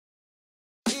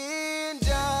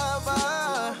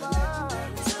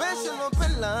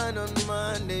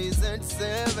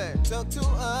7. Talk too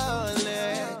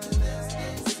early.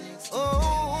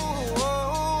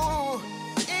 Oh,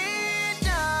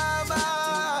 Indaba.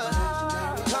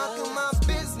 Talking my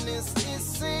business,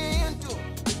 izinto.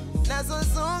 Nazo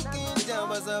zonke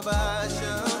indaba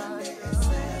zabasha.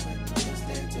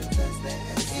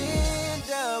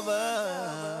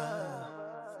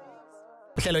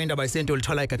 Uhlelo Indaba Yesintu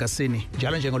ulithola egagasini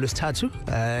njalo njengolwesithathu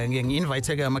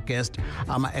ngi-invite ke ama guest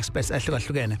ama experts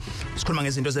ahlukahlukene sikhuluma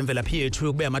ngezinto zemvelaphi yethu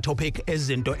kube ama topic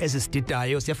ezinto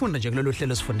ezisididayo siyafunda nje kulolu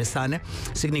hlelo sifundisane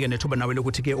sikunike nethuba nawe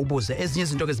lokuthi ke ubuze ezinye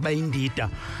izinto ke ziba indida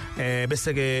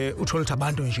bese ke uthola ukuthi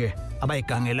abantu nje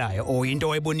abayigangelayo o into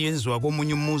wayibona yenziwa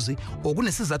komunye umuzi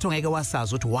okunesizathu ngeke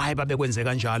wasazi ukuthi why babekwenze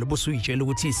kanjalo busuyitshela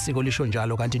ukuthi isiko lisho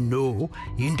njalo kanti no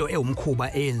into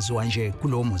ewumkhuba eyenziwa nje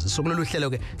kulowo muzi so kulolu hlelo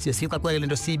ke siyasiqaqekela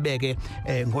into sibeke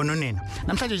ngononena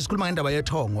namhlanje sikhuluma ngendaba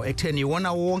yethongo ekutheni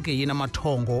iwona wonke yini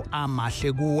amathongo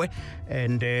amahle kuwe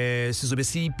and sizobe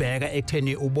sibheka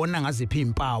ekutheni ubona ngaziphi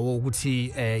impawu ukuthi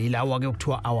ilawa ke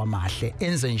kuthiwa awamahle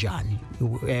enze njani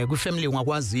ku family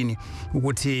ungakwazini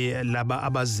ukuthi laba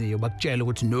abaziyo bakutshela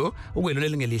ukuthi no ukwelona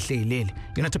lingelihle yileli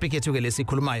yona topic yethu ke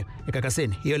lesikhulumayo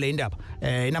egagaseni iyo le indaba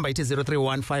inamba ithi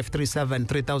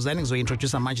 0315373000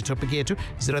 ngizointroduce manje topic yethu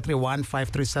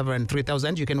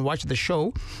 0315373000 you can watch the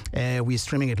show we're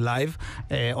streaming it live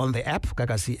on the app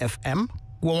Gagasi FM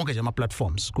kuwonke nje ama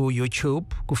platforms ku YouTube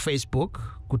ku Facebook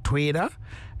ku Twitter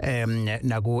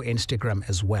na ku Instagram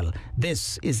as well.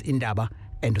 This is Indaba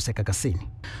endosegagasini.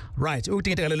 Right,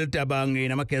 udingeka lelo daba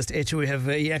nginama guest ethu we have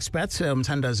experts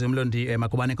umthandazi umlondi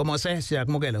Makubane Nkomose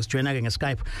siyakumukela usijoina ke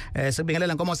ngeSkype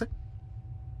sikubingelela Nkomose.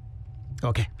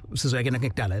 Okay, sizoya ke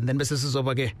ngekudala and then bese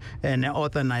sizoba ke ne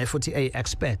author naye futhi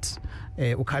expert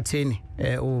ukhathini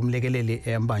umlekeleli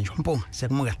embanjwa Mpunga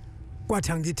siyakumukela.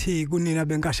 Kwathi angithi kunina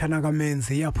benkashana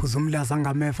kamenzi yaphuza umlaza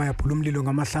ngameva yaphula umlilo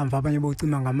ngamahlamvu abanye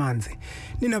bocima ngamanzi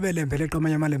nina belembele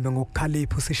qamanye amalembe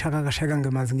ngokukhalipha sishaka kashaka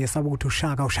ngemanzi ngesaba ukuthi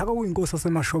ushaka kuyinkosi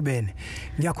asemashobene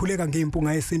ngiyakhuleka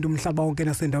ngeimpunga yesintu umhlaba wonke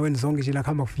nasendaweni zonke nje la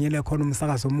khamba kufinyele khona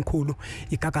umsakazo omkhulu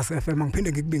iGagasi FM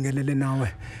ngiphinde ngikubingelele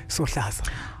nawe sohlaza.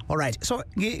 Alright, so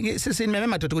sisinime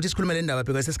madoda ukuthi sikhulume le ndaba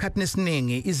because esikhathini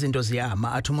esiningi izinto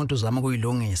ziyama athi umuntu uzama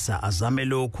kuyilungisa azame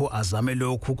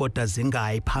lokhu kodwa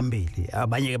zingayi phambili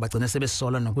abanye ke bagcina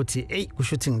sebesola nokuthi hey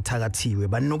kusho ukuthi ngithakathiwe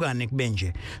banukane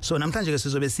kubenje so namhlanje ke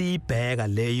sizobe siyibheka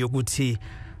leyo ukuthi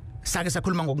sake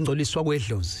sakhuluma ngokungcoliswa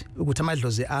kwedlozi ukuthi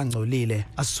amadlozi angcolile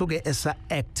asuke esa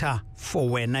actor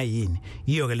for wena yini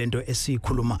iyo ke lento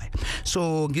esikhulumayo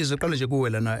so ngizoqala nje kuwe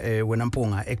lana wena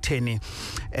Mpunga ekutheni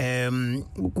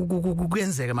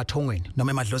kuyenzeka emathongweni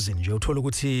noma emadlozini nje uthola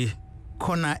ukuthi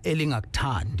khona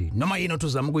elingakuthandi noma yini othi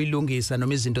uzama ukuyilungisa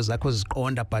noma izinto zakho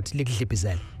ziqonda but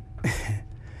likudlibhizela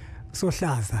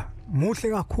sohlaza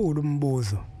muhle kakhulu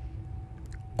umbuzo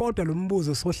kodwa lo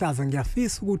mbuzo sohlaza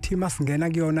ngiyafisa ukuthi masingena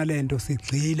kuyona lento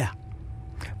sigcila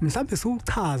mhlawumbe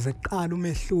siuchaze kuqala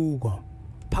umehluko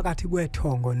phakathi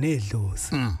kwethongo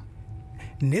nedlozi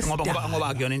ngoba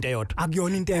akuyona into eyodwa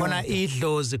khona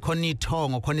idlozi khona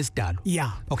ithongo khona isidalo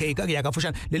yeah okay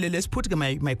kafushane let's put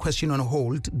my question on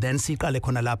hold then siqale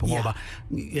khona lapho ngoba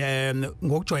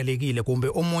ngokujwayelekile kumbe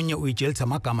omunye uyijelisa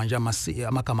amagama nje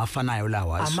amagama afanayo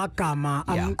lawa amagama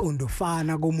amqondo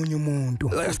ofana komunye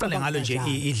umuntu siqale ngalo nje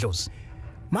idlozi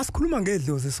masikhuluma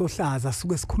ngedlozi sohlaza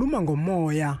suke sikhuluma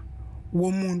ngomoya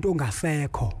womuntu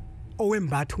ongasekho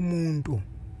owembatha umuntu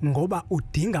ngoba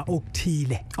udinga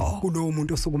okuthile kulowo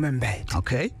muntu osukumembethe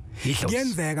okay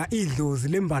kuyenzeka idlozi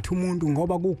lembatha umuntu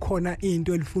ngoba kukhona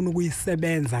into elifuna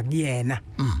ukuyisebenza kuyena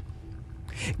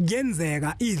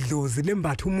kuyenzeka idlozi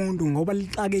lembatha umuntu ngoba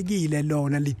lixakekile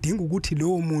lona lidinga ukuthi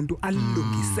lowo muntu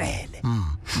alilungisele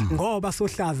ngoba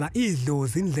sohlaza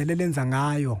idlozi indlela lenza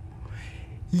ngayo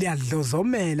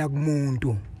liyadlozomela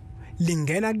kumuntu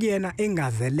lingena kuyena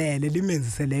engazelele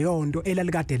limenze leyo nto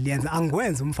elalikade liyenza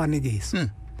angikwenza umfanekiso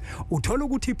uthola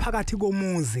ukuthi phakathi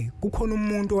komuzi kukhona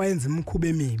umuntu owayenza imikhuba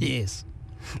emibi yes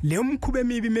leyo mkhuba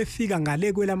emibi mefika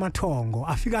ngale kwelamathongo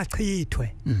afika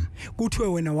achithwe kuthiwe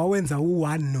wena wawenza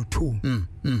u1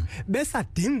 no2 bese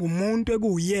adinga umuntu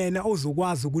ekuyena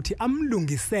ozokwazi ukuthi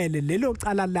amlungisele lelo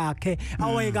cala lakhe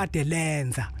awayekade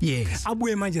lenza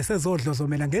abuye manje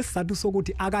sezodlozomela ngesizathu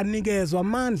sokuthi akanikezwa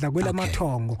amandla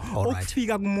kwelamathongo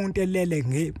okufika kumuntu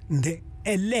elele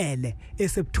elele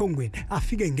esebuthongweni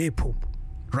afike ngephupho.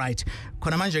 Right,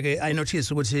 khona manje ke I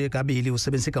notice ukuthi kabili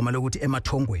usebenzisa igama lokuthi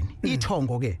emathongweni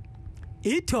ithongo ke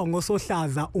ithongo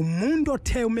sohlaza umuntu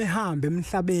othe umehamba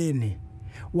emhlabeni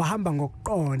wahamba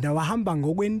ngokuqonda wahamba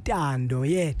ngokwentando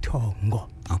yethongo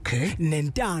okay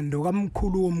nentando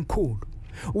kamkhulu womkhulu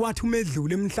wathi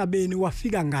umedlule emhlabeni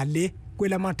wafika ngale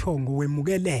kwelamathongo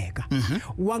wemukeleka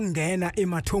wangena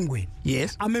emathongweni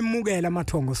Yes. amemukela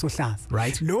amathongo Sohlaza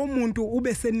Right. lo muntu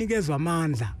ube senikezwe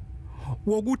amandla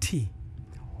wokuthi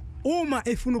uma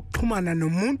efuna ukuxhumana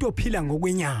nomuntu ophila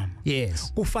ngokwenyama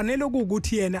Yes. kufanele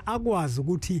ukuthi yena akwazi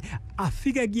ukuthi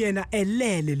afike kuyena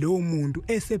elele lo muntu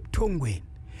esebuthongweni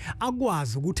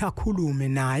akwazi ukuthi akhulume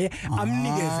naye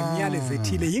amnikeze imiyalezo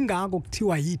ethile ingakho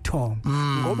kuthiwa yithongo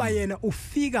ngoba yena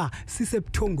ufika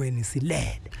sisebuthongweni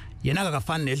silele Yena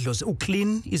akafani nedlozi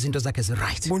uclean izinto zakhe zi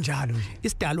right. kunjalo nje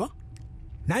Isidalwa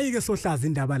nayi ke Sohlaza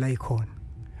indaba la ikhona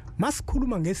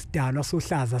masikhuluma ngesidalwa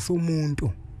Sohlaza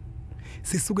somuntu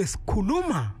sisuke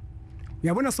sikhuluma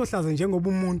uyabona Sohlaza njengoba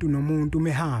umuntu nomuntu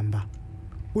mehamba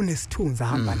unesithunzi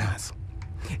ahamba naso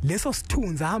leso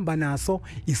sithunzi ahamba naso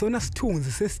isona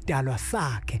sithunzi sesidalwa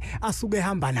sakhe asuke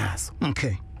ehamba naso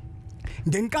Okay.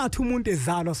 ngenkathi umuntu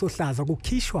ezalwa Sohlaza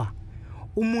kukhishwa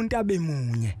umuntu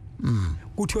abemunye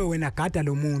kuthiwe wena gada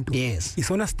lo muntu Yes.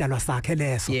 isona sidalwa sakhe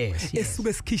leso Yes, yes.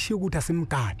 esuke sikhishi ukuthi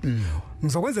asimgadi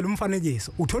ngizokwenzela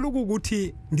umfanekiso uthola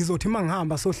ukuthi ngizothi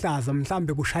mangihamba Sohlaza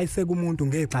mhlambe kushayiseka umuntu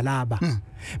ngegxalaba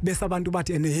bese abantu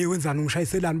bathi hey wenzani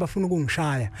ungishayiselani bafuna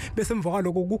ukungishaya bese emva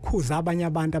kwaloko kukhuza abanye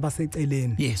abantu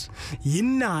abaseceleni Yes.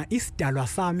 yina isidalwa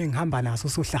sami engihamba naso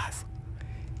Sohlaza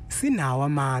sinawo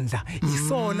amandla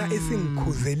isona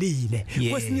esingikhuzelile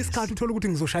Yes. kwesinye isikhathi uthola ukuthi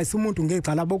ngizoshayisa umuntu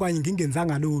ngegcala bokanye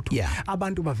ngingenzanga lutho Yeah.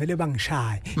 abantu bavele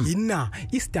bangishaye yina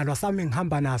isidalwa sami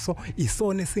engihamba naso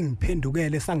isona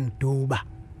esingiphendukele sangiduba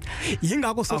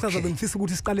yingakho Sohlaza Okay. bengifisa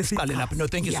ukuthi siqale Siqale lapho. No,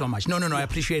 thank you so much. No, I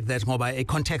appreciate that ngoba a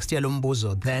context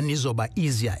yalombuzo then izoba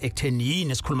easier ekutheni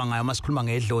yini esikhuluma ngayo masikhuluma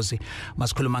ngedlozi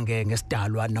masikhuluma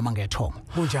ngesidalwa noma ngethongo.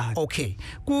 Kunjalo. Okay.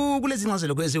 Kulezi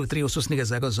ncazelo kwezi3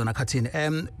 ususinikeza zona khathini.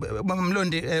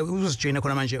 Mlondi uzosijina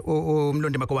khona manje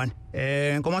umlondi Makobane.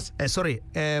 Nkomosi sorry.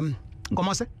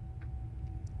 Nkomosi?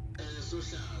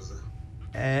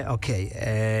 Okay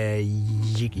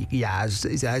yeah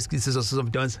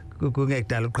sizomdonsa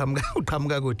kungekudala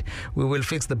uqhamuka kude we will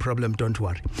fix the problem, don't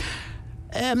worry.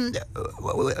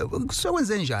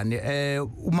 Sokwenze njani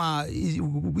uma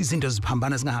izinto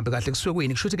ziphambana zingahambi kahle kusuke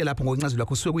kuyini kusho ukuthi ke lapho ngokuncazelo lakho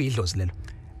kusuke kuyidlozi lelo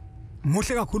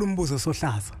muhle kakhulu umbuzo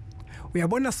Sohlaza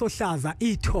uyabona Sohlaza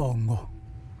ithongo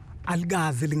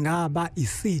alikazi lingaba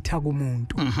isitha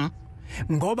kumuntu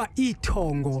ngoba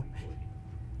ithongo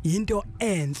into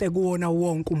enhle kuona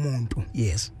wonke umuntu.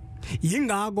 Yes.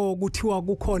 Yingakho kuthiwa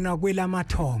kukhona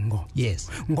kwelamathongo. Yes.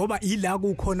 Ngoba ila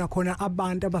kukhona khona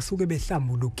abantu abasuke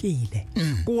behlambulukile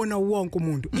kuona wonke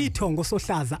umuntu. Ithongo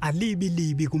Sohlaza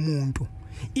alibi kumuntu.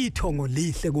 Ithongo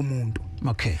lihle kumuntu.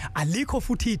 Okay. Alikho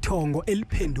futhi ithongo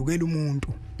eliphendukela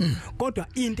umuntu. Kodwa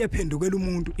into ephendukela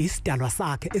umuntu isidalwa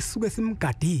sakhe esisuke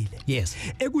simgadile. Yes.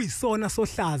 Ekuyisona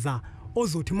Sohlaza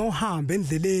ozothi mawuhamba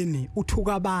endleleni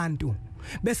uthuka abantu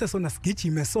bese sona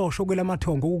sigijime sosho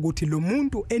kwelamathongo ukuthi lo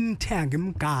muntu enithanga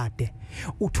imgade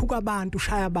uthuka abantu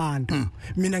ushaya abantu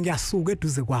mina ngiyasuka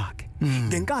eduze kwakhe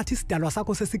ngenkathi isidalwa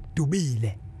sakho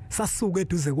sesikudubile sasuka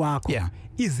eduze kwakho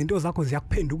izinto zakho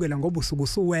ziyakuphendukela ngoba usuku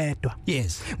usuwedwa.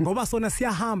 Yes. Ngoba sona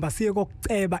siyahamba siye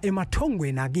kokuceba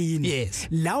emathongweni akini. Yes.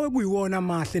 Lawe kuyiwona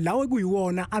amahle lawe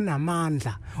kuyiwona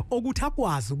anamandla ukuthi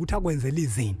akwazi ukuthi akwenzele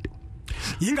izinto.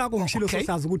 Yingakho ngishilo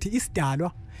Sohlaza ukuthi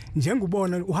isidalwa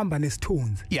njengubona uhamba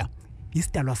nesithunzi. Yeah.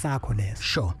 Isidalwa sakho leso.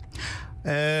 Sure.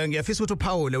 Ngiyafisa ukuthi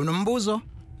uPaul unombuzo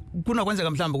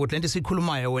kunokwenzeka mhlawumbe ukuthi lento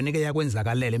sikhulumayo wena ke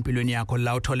yakwenzakalele empilweni yakho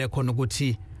la uthole khona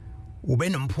ukuthi ube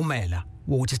nomphumela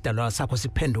wokuthi isidalwa sakho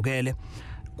sikuphendukele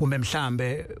kumbe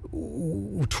mhlambe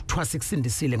uthwa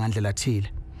sikusindisile ngandlela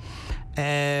ethile.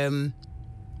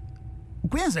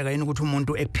 Kuyenzeka yini ukuthi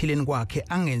umuntu ekuphileni kwakhe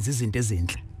angenza izinto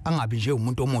ezinhle angabi nje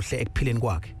umuntu omuhle ekuphileni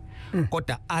kwakhe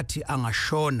kodwa athi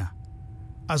angashona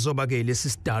azoba ke lesi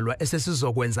sidalwa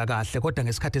esesizokwenza kahle kodwa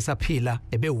ngesikhathi esaphila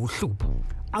ebe uhlupho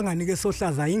anganike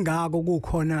Sohlaza ingako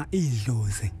kukhona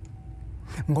idlozi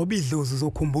ngoba idlozi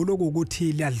uzokhumbula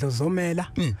ukuthi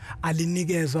liyadlozomela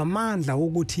alinikezwa amandla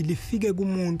ukuthi lifike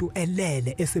kumuntu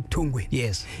elele esebuthongweni.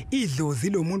 Yes. Idlozi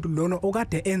lo muntu lona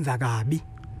okade enza kabi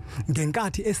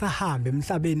ngenkathi esahamba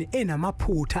emhlabeni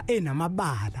enamaphutha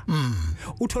enamabala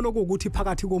uthola ukuthi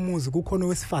phakathi komuzi kukhona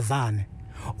wesifazane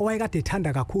owayekade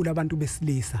ethanda kakhulu abantu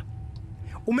besilisa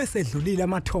uma esedlulile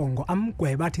amathongo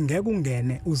amgweba athi ngeke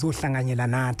ungene uzohlanganyela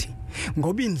nathi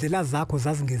ngoba indlela zakho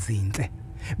zazingezinhle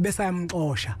bese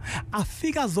ayamxosha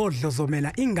afika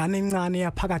zodlozomela ingane encane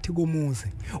yaphakathi komuzi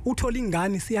uthola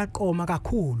ingane siyaqoma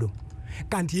kakhulu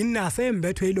kanti yinase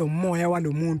embethwe yilo moya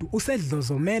walomuntu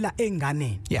usedlozomela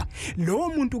enganeni. Yeah. Lo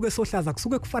muntu ke Sohlaza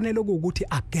kusuke kufanele ukuthi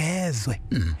agezwe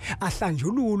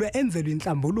ahlanjululwe enzelwe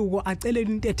inhlambuluko acele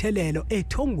intethelelo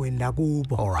ethongweni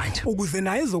lakubo Alright. ukuze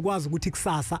naye ezokwazi ukuthi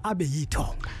kusasa abe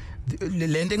yithonga.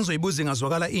 lento engizoyibuza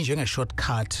ingazwakala injenge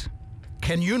shortcut.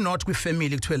 Can you not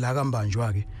kwifamily kuthiwe la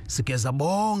kambanjwa ke sigeza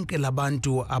bonke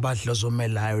labantu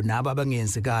abadlozomelayo naba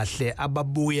abangenzi kahle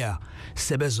ababuya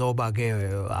sebezoba ke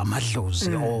amadlozi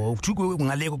ukuthi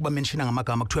ngaleko kuba mention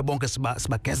ngamagama kuthiwe bonke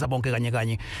sibageza bonke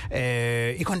kanye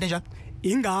ikhonto njani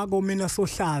ingako mina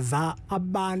Sohlaza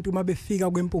abantu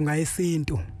mabefika kwempunga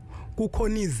yesintu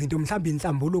kukhona izinto mhlawumbe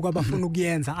inhlambuluko abafuna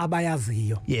ukuyenza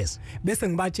abayaziyo yes bese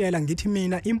ngibatshela ngithi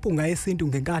mina impunga yesintu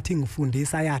ngenkathi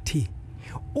ngifundisa yathi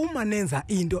uma nenza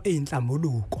into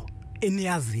eyinhlambuluko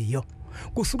eniyaziyo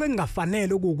kusuke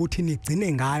kungafanele ukuthi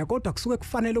nigcine ngayo kodwa kusuke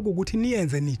kufanele ukuthi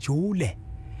niyenze nijule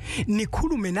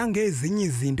nikhulume nangezinye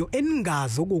izinto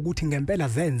eningazo ukuthi ngempela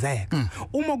zenzeka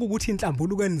uma ukuthi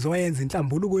inhlambuluko enizoyenza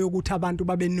inhlambuluko yokuthi abantu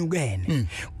babenukene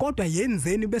kodwa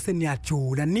yenzeni bese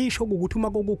niyajula nisho ukuthi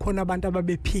uma kokukhona abantu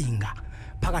ababephinga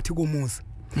phakathi komuzi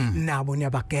nabo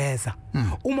niyabageza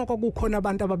uma kwakukhona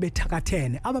abantu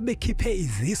ababethakathene ababekhiphe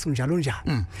izisu njalo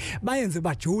njalo bayenze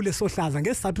bajule Sohlaza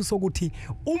ngesizathu sokuthi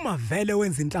uma vele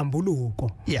wenza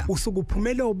inhlambuluko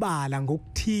usukuphumela obala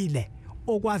ngokuthile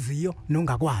okwaziyo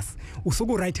nongakwazi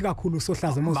usuku right kakhulu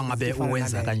Sohlaza bangabe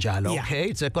uwenza kanjalo okay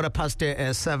it's a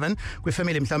 7:15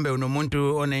 kwifamily mhlambe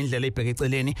unomuntu onendlela ibheke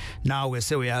eceleni nawe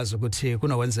sewuyazi ukuthi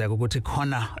kunokwenzeka ukuthi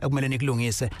khona ekumele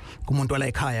nikulungise kumuntu wala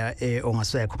ekhaya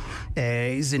ongasekho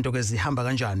izinto ke zihamba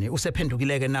kanjani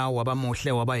usephendukileke nawe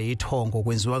wabamuhle wabayithongo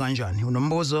kwenziwa kanjani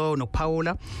unombuzo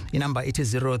nokuphawula inamba ithi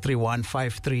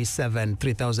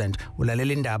 0315373000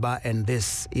 ulalela indaba and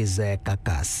this is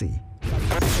Gagasi.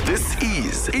 This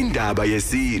is Indaba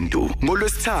Yesintu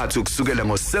ngolwesithathu kusukela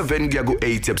ngo7 kuya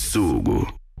ku8 ebusuku.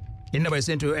 Indaba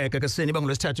Yesintu Gagasini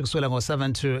bangolwesithathu kusukela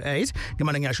ngo7 to 8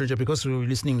 ngimana ngiyasho nje because you're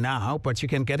listening now but you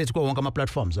can get it go wonke ama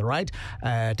platforms all right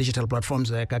digital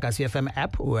platforms Gagasi FM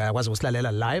app wazi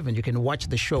usilalela live and you can watch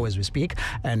the show as we speak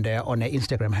and on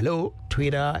Instagram hello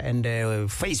Twitter and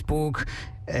Facebook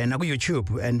na ku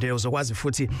YouTube and uzokwazi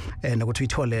futhi nokuthi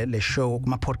uyithole le show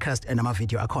kuma podcast and ama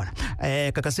video akhona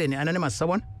Gagasini anonymous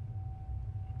someone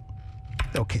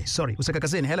okay sorry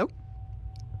useGagasini hello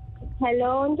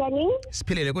hello njani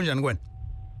siphilile kunjani kwena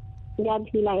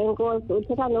ngiyaphila enkosi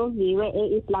uthetha noviwe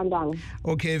eEast London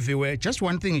okay viwe just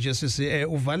one thing just say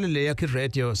uvalele yakhe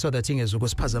radio so that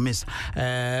ingezukusiphazamisa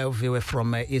uviwe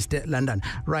from East London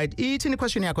right ithini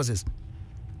question yakho sis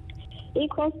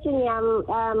i-question yam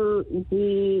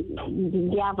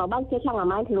ngiyava bakuthetha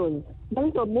ngamadlozi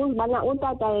bengizobuza bana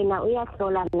utata yena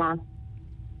uyahlola na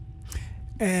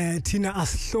thina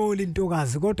asihloli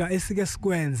intokazi kodwa esike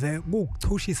sikwenze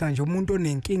ukuchushisa nje umuntu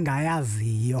onenkinga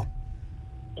yaziyo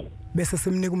bese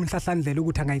simnika umhlahlandlela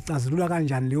ukuthi angayicazulula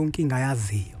kanjani leyo nkinga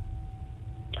yaziyo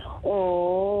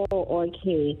oh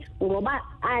okay ngoba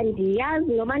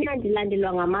andiyazi noma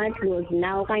nandilandelwa ngamadlozi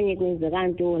nawo kanye kwenzeka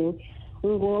ntoni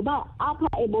ngoba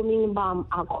apha ebomini bam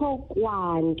akho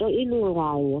kwanto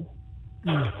ilungayo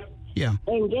yeah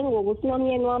njengokuthi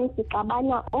nomyeni wami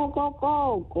sixabana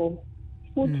okokoko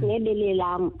futhi nebele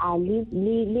lam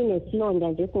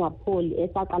linesilonda nje singapholi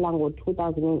esaqala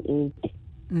ngo2008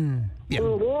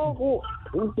 ngoku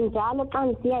njalo xa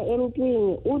ngisiya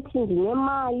emntwini uthi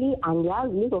ndinemali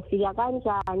andiyazi lizofika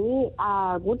kanjani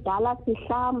kudala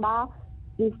sihlamba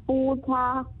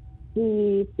sifutha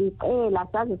sicela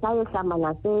saze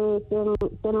sayohlamba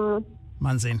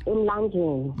manzini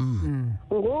emlanjeni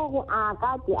ngoku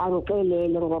akade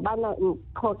angixelele ngoba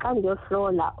xa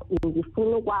ndiyohlola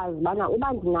ngifuna ukwazi bana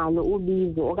uba ndinalo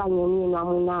ubizo okanye umyeni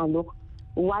wami unalo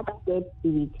what steps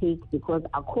do we take because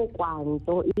akho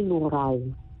kwanto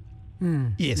ilungayo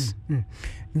yes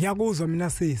ngiyakuzwa mina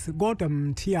sisi kodwa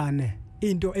mthiyane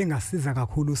into engasiza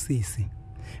kakhulu sisi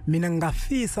mina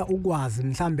ngingafisa ukwazi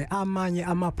mhlambe amanye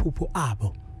amaphupho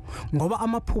abo ngoba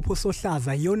amaphupho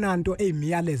Sohlaza iyona nto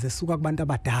eyimiyaleze esuka kubantu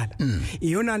abadala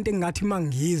iyona nto engathi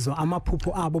mangizwa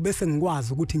amaphupho abo bese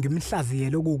ngikwazi ukuthi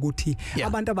ngimhlaziyele ukuthi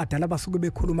abantu abadala basuke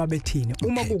bekhuluma bethini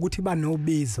uma kuukuthi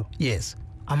banobizo yes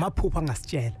amaphupho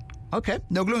angasitshela okay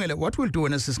nokulungile what we'll do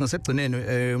when singasegcineni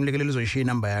umlekeleli uzoyishiya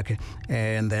inamba yakhe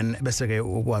and then bese ke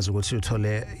ukwazi ukuthi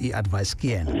uthole iadvice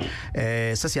kuyena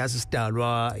sesiyazi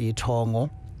sidalwa ithongo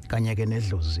kanye ke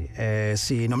nedlozi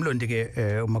sinomlondi ke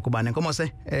umakubane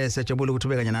nkomose siyajabula ukuthi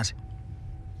ubekanye nathi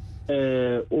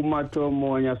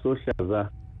umathomonya Sohlaza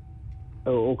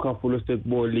okhafulo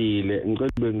sekubolile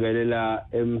ngicela ubingelela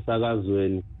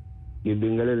emsakazweni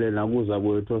ngibingelele nakuza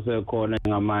kwethu osekhona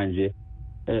ngamanje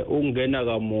ungena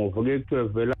kamuva ke kuthiwe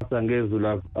vela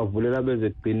sangezulu avulela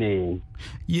bezegcineni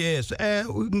yes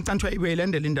ngicantshwa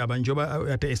ibeyilandela indaba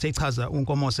njoba ade eseyichaza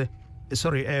unkomose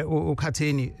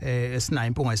ukhathini esinayo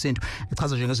impunga yesintu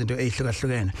ichaza njengezinto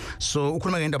ezihlukahlukene. So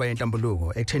ukhuluma ngendaba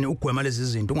yenhlambuluko ekutheni ugwema lezi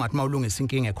zinto ungathi mawulungisa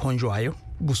inkinga ekhonjwayo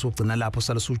busugcina lapho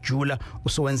sala sujula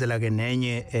usowenzela ke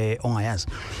nenye ongayazi.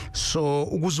 So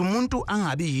ukuze umuntu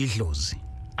angabi yidlozi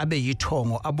abe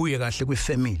yithongo abuye kahle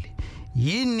kwifamily,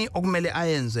 yini okumele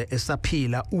ayenze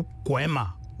esaphila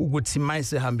ugwema ukuthi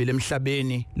mayise hambile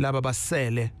emhlabeni laba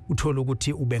basele uthola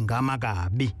ukuthi ubengama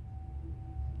kabi?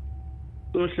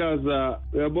 Sohlaza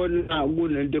uyabona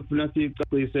kunento efuna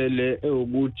siyicacisele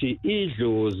ukuthi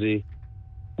idlozi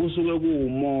kusuke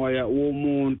kuumoya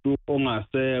womuntu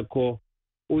ongasekho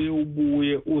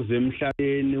ubuye uze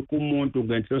emhlabeni kumuntu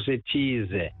ngenhloso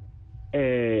ethize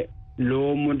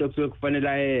lo muntu okusuke kufanele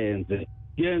ayenze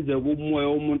yenze kumoya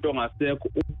womuntu ongasekho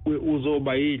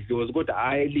uzoba idlozi kodwa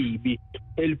ayelibi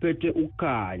eliphethe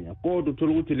ukukhanya kodwa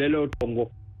uthola ukuthi lelo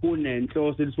thongo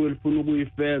kunenhloso elisuke lifuna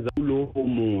ukuyifeza kulowo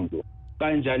muntu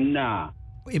kanjani na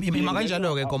ima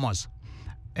kanjalo ke Nkomoza.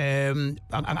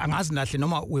 Angazi nahle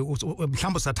noma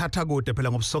mhlawumbe sathatha kude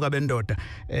phela ngobusoka bendoda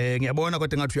ngiyabona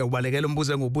kodwa ngathi uyakubalekela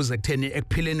umbuzo engibuza ekutheni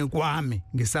ekuphileni kwami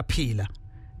ngisaphila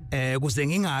kuze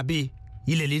ngingabi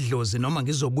yileli dlozi noma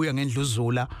ngizobuya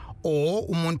ngendluzula o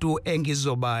umuntu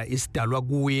engizoba isidalwa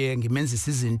kuye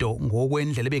ngimenzisa izinto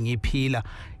ngokwendlela bengiyiphila,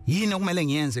 yini okumele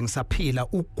ngiyenze ngisaphila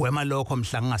ugwema lokho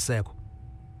mhla ngingasekho?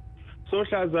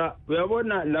 Sohlaza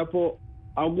uyabona lapho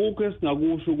akukho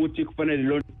esingakusho ukuthi kufanele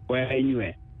lo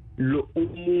wayenywe lo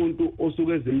umuntu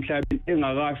osuke ezemhlabeni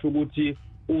engakasho ukuthi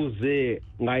uze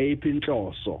ngayiphi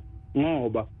inhloso,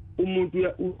 ngoba umuntu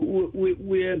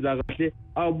uyenza kahle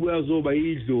abuya azoba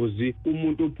idlozi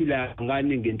umuntu ophila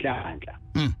ngani ngenhlanhla.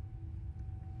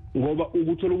 Ngoba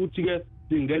ukuthola ukuthi ke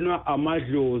singenwa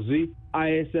amadlozi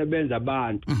ayesebenza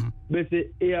abantu bese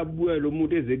eyabuya lo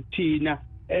muntu ezekuthina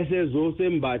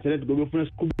esezosembatha lethi ngoba ufuna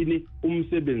siqhubini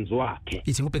umsebenzi wakhe.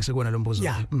 Ithi ngubhekise kona lo mbuzo.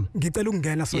 Ngicela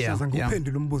ukungena Sohlaza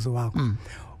ngiphendule umbuzo wakho.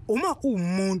 Uma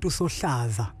umuntu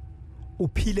Sohlaza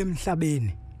uphile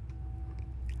emhlabeni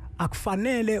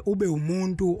akufanele ube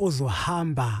umuntu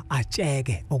ozohamba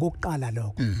atsheke okokuqala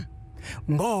lokho.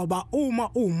 Ngoba uma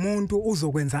umuntu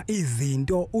uzokwenza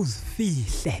izinto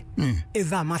uzifihle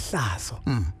ezamahlazo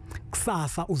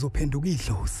kusasa uzophenduka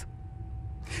idlozi.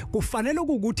 Kufanele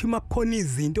ukuthi makukhona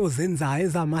izinto ozenzayo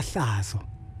ezamahlazo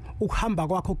ukuhamba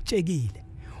kwakho kutshekile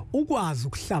ukwazi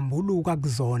ukuhlambuluka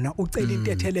kuzona ucela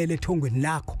intethelele ethongweni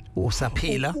lakho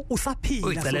usaphila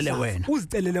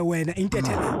uzicelele wena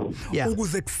intethelele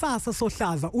ukuze kusasa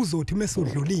Sohlaza uzothi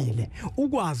mesudlulile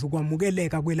ukwazi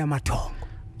ukwamukeleka kwelamathongo.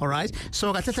 Alright,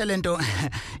 so kahle lento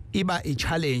iba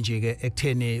i-challenge ke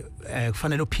ekutheni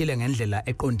kufanele uphile ngendlela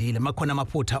eqondile makhona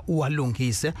amaphutha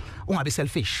uwalungise ungabi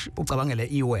selfish ucabangele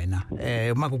iwena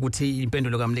makukuthi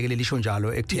impendulo kamlekeli lisho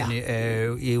njalo ekutheni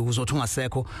uzothi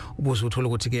ungasekho ubuze uthola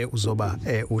ukuthi ke uzoba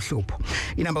uhlupho.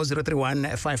 Inamba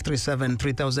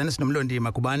 0315373000 sinomlondi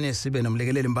makubane sibe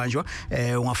nomlekeleli mbanjwa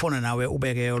ungafona nawe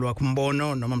ubeke olwakho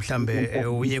umbono noma mhlambe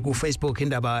uye ku Facebook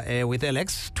Indaba with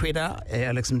Alex, Twitter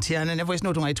Alex Mthiane, ne voice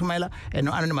note ungayithumela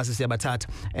no anonymous siyabathatha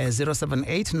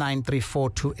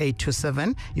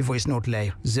 0789342827 i-voice note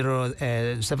leyo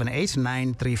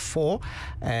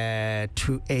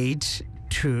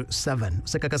 0789342827.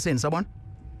 Usekakasini sabona?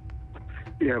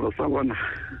 Yebo sabona.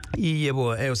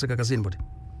 Yebo usekakasini bodi.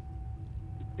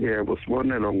 Yebo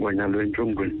sibonelo ngonya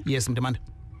lwentshongweni. Yes mntamanda.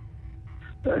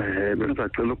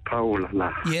 Bengisacela ukuphawula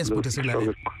la. Yes bodi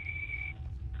sikulala.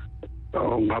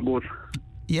 Ngabuza.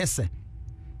 Yes sir.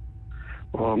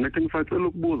 Ngithi ngisacela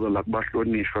ukubuza la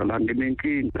kubahlonishwa la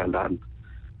nginenkinga lana.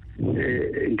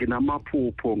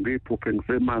 Nginamaphupho ngiphuphe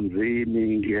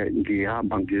ngisemanzini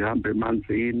ngihamba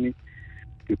emanzini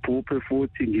ngiphuphe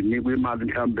futhi nginikwe imali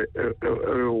mhlambe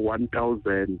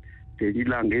 1000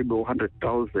 delilanga ibe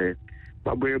 100,000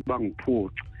 babuye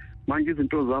bangiphuca. Manje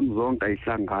izinto zami zonke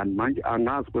ayihlangani manje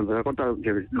angazi kwenzeka kodwa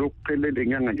nje lokuphelele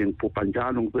inyanga nje ngiphupha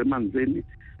njalo ngisemanzini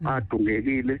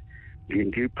adungekile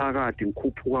ngiphakathi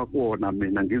ngikhuphuka kuona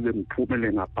mina ngize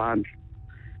ngiphumele ngaphandle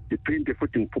iphinde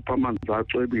futhi ngiphupha amanzi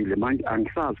acwebile manje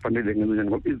angisazi fanele ngenze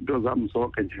ngoba izinto zami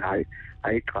zonke nje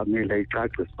ayigqamile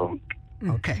ayicace sonke.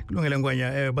 Okay kulungile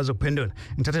ngwenya bazokuphendula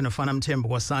ngithathe nofana Mthembu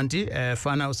kwaSanti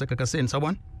fana usekakasini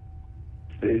sabona?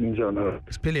 Njani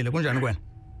siphilile kunjani kwena?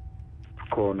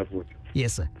 Khona futhi.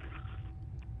 Yes sir.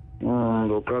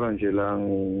 Lokala nje la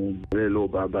ngilelo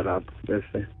baba lapho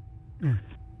bese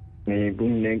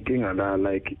nginenkinga la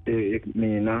like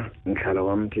mina ngihlala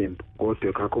kwaMthembu kodwa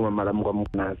ekhakho mama lami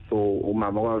kwamna so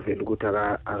umama kwavela ukuthi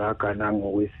akagananga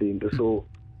ngokwesinto so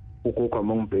ugogo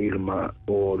amangibhekile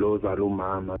lo zalo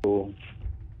mama so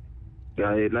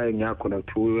la ngiyakhona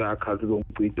kuthiwa uyakhaza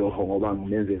uzongibhidoho ngoba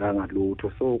ngimenzela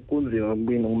ngalutho so kunzima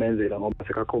kubini ngimenzela ngoba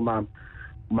sekakho mama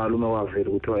umalume wavela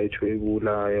ukuthi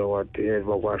wayethwebulayo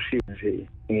whatever kwashiya nje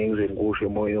ngize ngikusho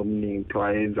emoya omningi kuthiwa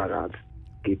ayenza kahle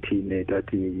ngithine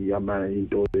tathi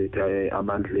into zethu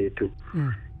amandla ethu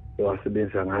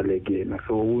wasebenzisa ngale kuyena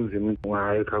so kunzima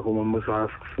ngayo khakho mama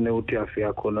usafune ukuthi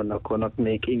afika khona nakhona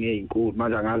kunekinga ezinkulu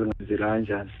manje angazi ngizela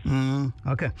kanjani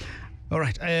okay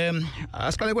alright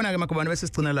asiqale kona ke makubani bese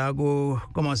sigcina la ku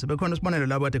komase bekhona usibonelo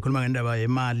labo ade khuluma ngendaba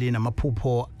yemali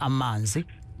namaphupho amanzi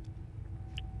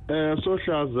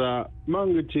Sohlaza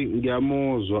mangithi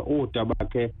ngiyamuzwa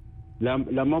udabakhe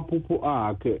lamaphupho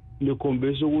akhe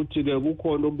likhombisa ukuthi ke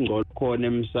kukhona okungcola khona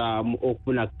emsamo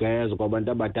okufuna kugezwa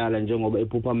kwabantu abadala njengoba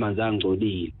ephupha amanzi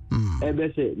angcolile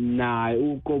ebese naye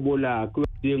uqobo lakhe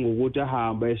udinga ukuthi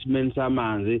ahamba esimeni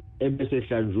samanzi ebese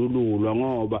ehlanjululwa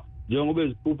ngoba njengoba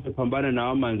iziphupho ephambana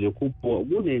nawo amanzi ekhuphuka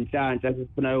kunenhlanhla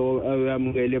esifunayo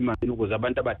ayamukele emanzini ukuze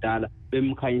abantu abadala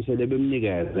bemkhanyisele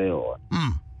bemnikeze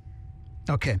yona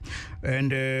okay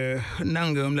and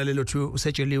nange umlaleli uthi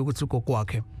usetsheliwe ukuthi ugogo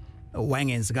wakhe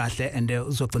wayengenzi kahle and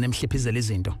uzogcina emhliphizela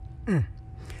izinto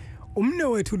umne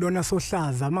wethu lona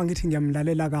Sohlaza mangithi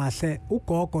ngiyamlalela kahle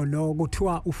ugogo lo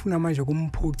kuthiwa ufuna manje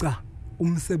kumphuca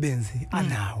umsebenzi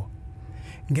anawo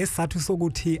ngesizathu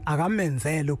sokuthi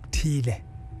akamenzele ukuthile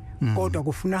kodwa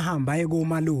kufuna hamba aye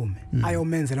komalume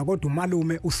ayomenzela kodwa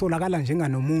umalume usolakala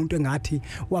njenganomuntu engathi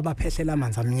wabaphehlela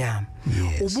amanzi amnyama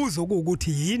ubuzo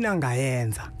ukuthi yini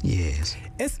angayenza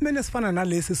esimene esifana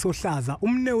nalesi Sohlaza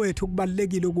umne wethu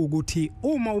kubalekile ukuthi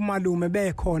uma umalume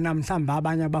bekhona mhlamba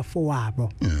abanye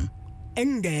abafowabo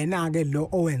engena ke lo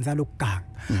owenza lokuganga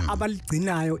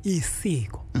abaligcinayo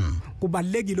isiko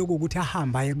kubalekile ukuthi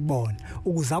ahamba aye kubona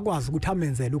ukuze akwazi ukuthi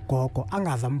amenzele ugogo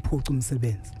angaza mphuca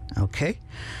umsebenzi okay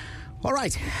all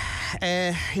right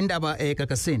indaba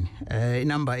egagasini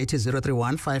inamba ethi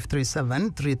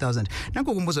 0315373000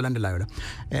 nanku kumbuzo landelayo la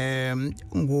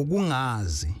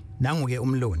ngokungazi nanguke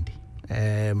umlondi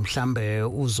mhlambe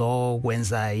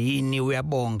uzokwenza yini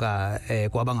uyabonga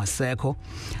kwabangasekho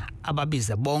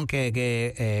ababize bonke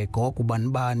ke gogo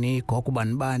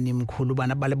banibani mkhulu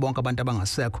bana bale bonke abantu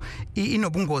abangasekho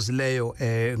inobungozi leyo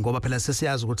ngoba phela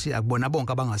sesiyazi ukuthi akubona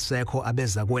bonke abangasekho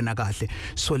abeza kuwena kahle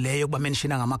so leyo kuba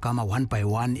mention ngamagama one by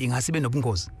one ingasibe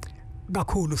nobungozi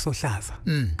kakhulu Sohlaza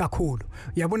kakhulu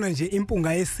uyabona nje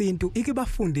impunga yesintu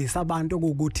ikibafundisa abantu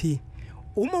ukuthi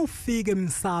uma ufike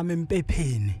emsamo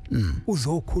empepheni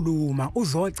uzokhuluma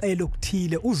uzocela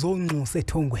ukuthile uzonxusa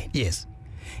ethongweni yes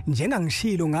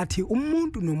njengangishilo ngathi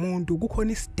umuntu nomuntu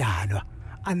kukhona isidalwa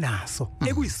anaso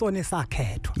ekuyisona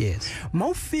esakhethwa yes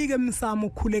mawufika emsamo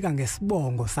ukhuleka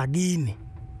ngesibongo sakini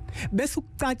bese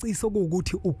ukucacisa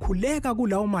ukuthi ukhuleka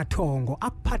kulawo mathongo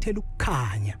akuphathela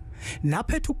ukukhanya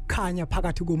naphethe ukukhanya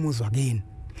phakathi komuzwa kini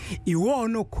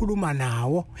iwona okhuluma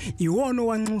nawo iwona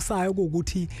owanxusayo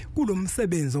ukuthi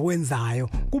kulomsebenzi owenzayo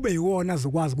kube iwona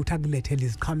azokwazi ukuthi akulethele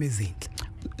iziqhame ezinhle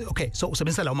okay so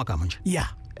usebenzisa lawo magama nje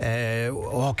yeah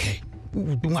okay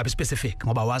ungabe specific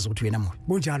ngoba wazi ukuthi wena muntu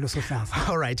kunjalo Sohlaza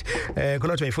all right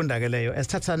kholothi uyifunda ke leyo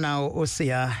esithatha nawo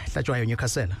usiya hlatshwayo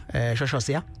Newcastle shosho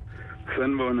siya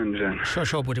sanibona njani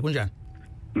shosho buthi kunjani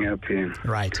ngiyaphila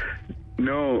right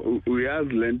no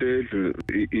uyazi lento edlu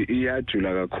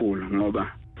iyajula kakhulu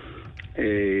ngoba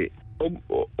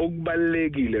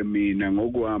okubalekile mina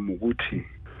ngokwami ukuthi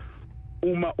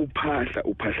uma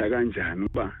uphahla kanjani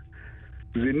uba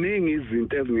ziningi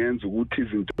izinto ezingenza ukuthi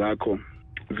izinto zakho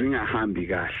zingahambi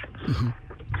kahle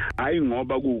hayi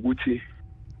ngoba ukuthi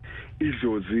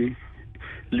idlozi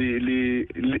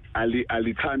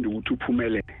alithanda ukuthi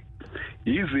uphumelele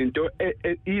izinto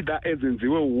either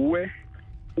ezenziwe uwe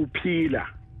uphila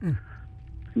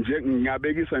nje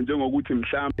ngiyabekisa njengokuthi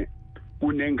mhlambe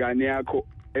kunengane yakho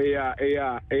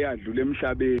eyadlula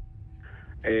emhlabeni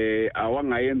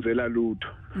awangayenzela lutho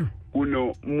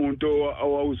kunomuntu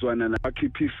owawuzwana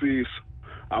nabakhipha isiso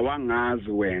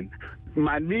awangazi wena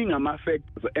maningi ama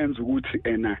factors enza ukuthi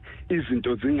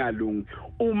izinto zingalungi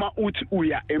uma uthi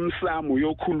uya emsamo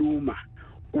yokhuluma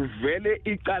uvele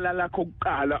icala lakho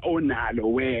kuqala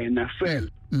onalo wena self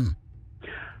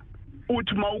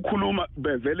uthi mawukhuluma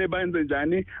bevele bayenze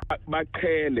njani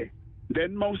baqhele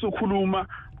then mawusukhuluma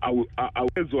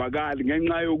awezwakali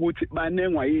ngenxa yokuthi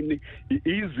banengwa yini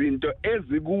izinto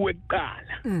ezikuwe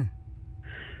kuqala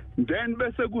then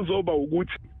bese kuzoba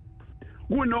ukuthi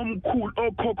kunomkhulu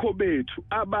okhokho bethu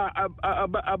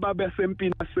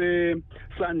ababesempini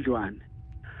sesandlwane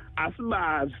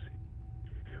asibazi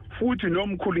futhi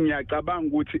nomkhulu ngiyacabanga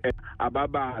ukuthi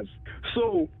ababazi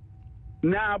so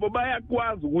nabo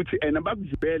bayakwazi ukuthi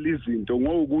bakuvubela izinto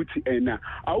ngokuthi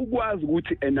awukwazi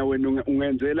ukuthi wena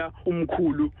ungenzela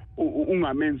umkhulu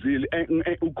ungamenzile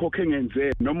ukhokhe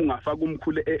ngenzele noma ungafaka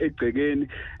umkhulu egcekeni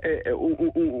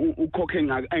ukhokhe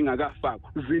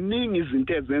engakafakwa. Ziningi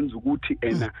izinto ezenza ukuthi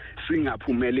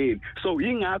singaphumeleli. So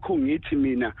ingakho ngithi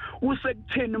mina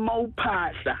usekutheni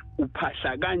mawuphahla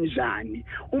uphahla kanjani.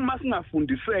 Uma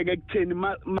singafundiseke ekutheni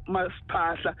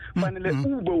masiphahla fanele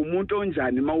ube umuntu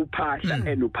onjani mawuphahla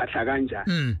uphahla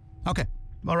kanjani. Okay.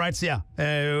 All right, Sia.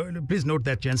 Please note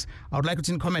that, gents. I would like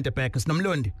to comment back.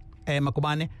 Sinomlondi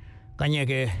Makubane kanye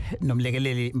ke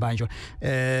nomlekeleli Mbanjwa.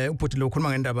 Ubhuti lo ukhuluma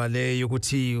ngendaba le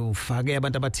yokuthi ufake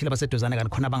abantu abathile abaseduzane kanti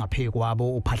khona abangapheki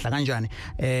kwabo uphahla kanjani.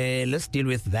 Let's deal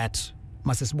with that.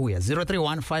 Masesibuya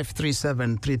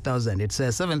 0315373000. It's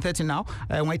 7:30 now.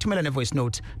 Ungayithumela ne voice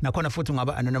note nakhona futhi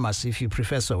ungaba anonymous if you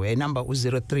prefer so. Number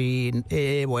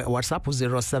 03 WhatsApp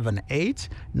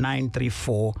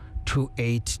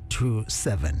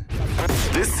 078-934-2827.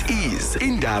 This is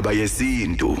Indaba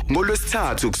Yesintu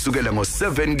ngolwesithathu kusukela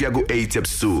ngo7 kuya ku8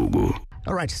 ebusuku.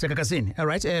 All right, sekakasini. All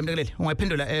right, mlekeleli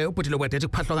ungayiphendula ubhuti lokwadethi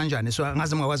kuphahlwa kanjani? So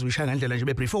angazi ungakwazi uyishaya ngendlela nje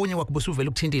bebrief onye wakubusa uvela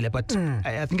ukuthintile but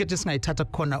I think it is ngayithatha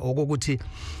khona okokuthi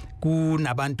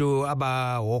kunabantu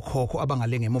abawokhokho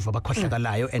abangalenge emuva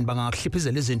abakhohlakalayo and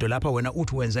bangakuhliphizela izinto lapha wena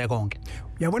uthi wenze konke.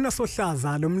 Uyabona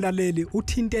Sohlaza lo mlaleli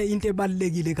uthinte into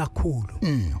ebalekile kakhulu.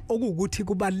 Okukuthi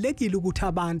kubalekile ukuthi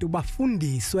abantu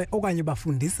bafundiswe okanye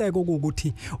bafundiseke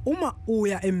ukuthi uma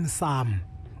uya emsamo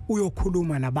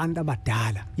uyokhuluma nabantu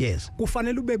abadala. Yes.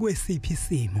 Kufanele ube kwesiphi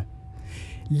isimo.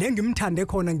 Le ngimthande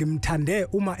khona ngimthande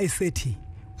uma esethi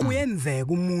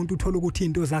kuyenzeka umuntu uthola ukuthi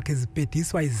into zakhe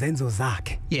zibhediswa izenzo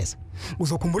zakhe. Yes.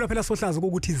 Uzokhumbula phela Sohlaza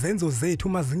ukuthi izenzo zethu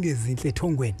uma zingezinhle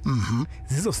ethongweni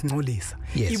zizosincolisa.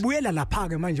 Yes. Ibuyela lapha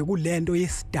ke manje kulento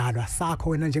yesidalwa sakho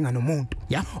wena njenganomuntu.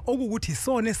 Yeah. Okukuthi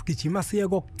sona esigijima siye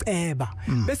kokuceba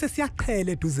bese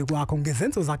siyaqhela eduze kwakho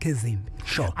ngezenzo zakhe ezimbi.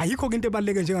 Sure. Ayikho into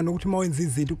ebaleke njenganokuthi uma wenza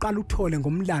izinto uqala uthole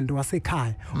ngomlando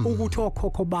wasekhaya ukuthi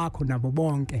okhokho bakho nabo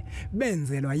bonke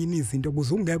benzelwa yini izinto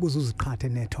ukuze ungeke uzuziqhathe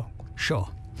nethongo. Sure.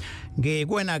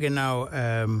 Ngikuwena ke now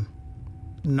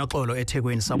Noxolo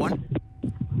Ethongweni sabona.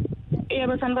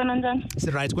 Yebo sanibona njani?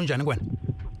 Si right kunjani kwena?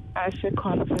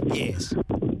 Asikhona futhi. Yes.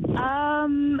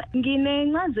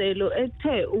 Nginencazelo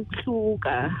ethe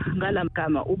ukuhluka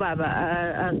ngalamgama ubaba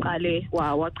aqale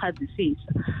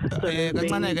wachazisisa.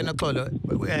 Kancane ke Noxolo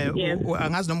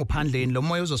angazi noma uphandleni lo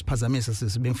moya uzosiphazamisa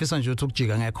sisi bengifisa nje ukuthi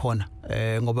ukujika ngekhona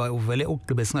ngoba uvele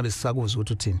ugqibe singabe sisakuza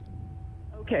ukuthi uthini.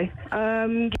 Okay.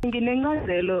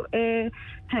 Nginencazelo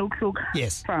ethe ukuhluka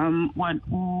from what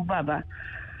ubaba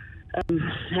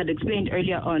had explained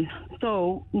earlier on.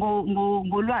 So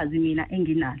ngolwazi mina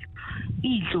enginalo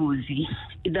idlozi,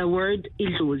 the word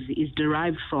idlozi is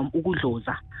derived from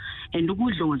ukudloza, and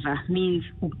ukudloza means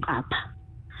ukuqapha.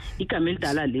 Igama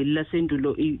elidala leli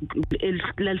lasendulo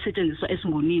lalisetshenziswa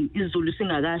esingunini isiZulu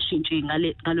singakashintshi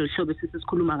ngalo hlobo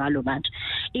sesikhuluma ngalo manje.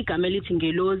 Igama elithi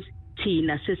ngelozi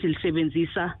thina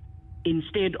sesilisebenzisa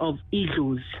instead of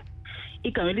idlozi.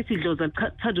 Igama elithi idlozi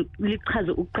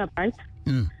lichaza ukuqapha, right?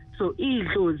 So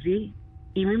idlozi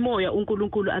imimoya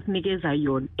uNkulunkulu akunikeza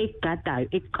yona ekugadayo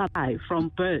ekuqaphayo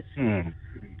from birth,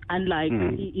 unlike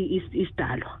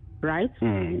isidalwa, right?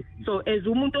 So as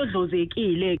umuntu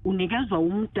odlozekile unikezwa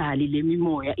umdali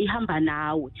lemimoya ihamba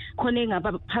nawe khona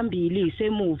engaba phambili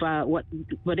isemuva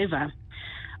whatever.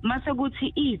 Mase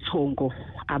kuthi ithongo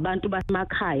abantu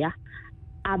basemakhaya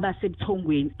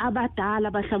abasebuthongweni abadala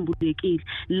abahlambulekile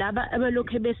laba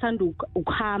abelokhe besanda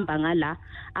ukuhamba ngala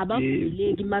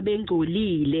abavuleki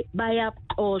mabengcolile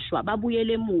bayaqoshwa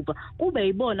babuyele emuva kube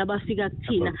yibona abafika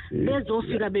kuthina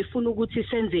bezofika befuna ukuthi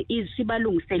senze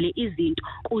sibalungisele izinto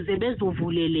kuze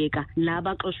bezovuleleka la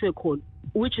baqoshwe khona,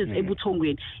 which is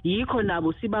ebuthongweni. Yikho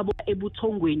nabo sibabo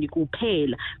ebuthongweni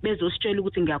kuphela bezositshela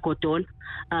ukuthi ngiyagodola,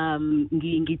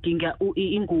 ngidinga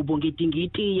ingubo, ngidinga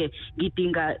itiye,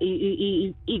 ngidinga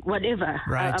whatever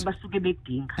abasuke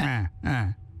bekudinga.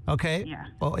 Okay.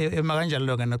 Emakanjalo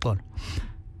lo kana Xolo.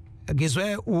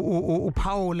 Ngizwe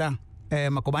uPaula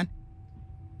Makobane.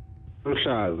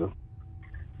 Uhlaza.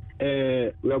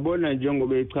 Uyabona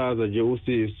njengoba echaza nje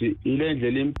usisi ile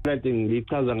ndlela implant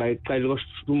ngichaza ngayiqala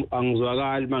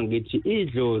angizwakali mangithi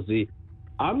idlozi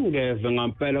amngeve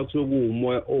ngempela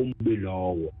kusokuumoya omubi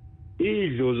lowo.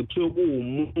 Idlozi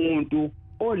kusokuumuntu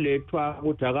olethwa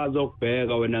ukuthi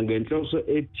akazokubheka wena ngenhloso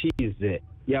ethize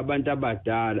yabantu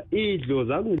abadala.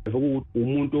 Idlozi akungeve ukuthi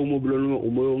umuntu omubi lo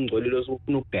umoya ongcolile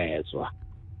osufuna ukugezwa.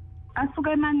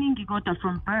 Asuke emaningi kodwa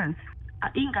from birth.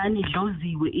 Ingane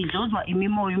idlozwa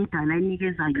imimoya umdala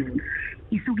enikeza yona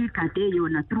isuka igade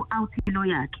yona throughout impilo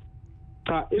yakhe.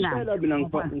 cha impela mina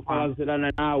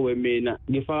ngifakazelana nawe mina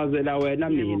ngifakazela wena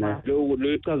mina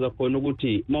lo ichaza khona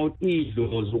ukuthi mawuthi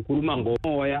ukhuluma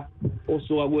ngomoya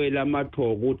osuka kwela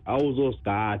mathoko ukuthi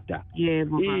awuzosigada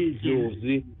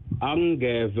idlozi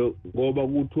angeve ngoba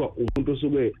kuthiwa umuntu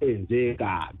osuke enze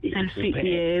kabi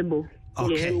yebo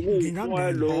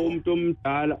lo umuntu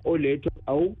omdala olethwa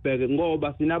awubheke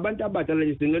ngoba sinabantu abadala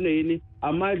nje singene yini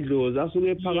amadlozi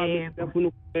asuke phakathi afuna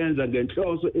ukwenza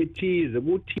ngenhloso ethize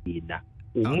kuthina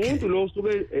umuntu lo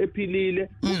usuke ephilile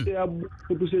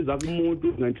useyabuthi useza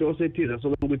kumuntu ngenhloso ethize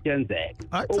sokuthi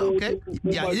kuyenzeka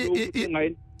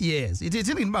yes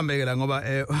ithi ngibambeke la ngoba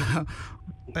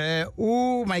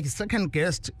my second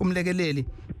guest umlekeleli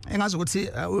engazi ukuthi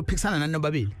uphikisana nani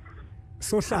nobabili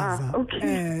Sohlaza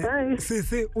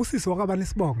sisi usisi wakabani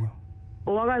isibongo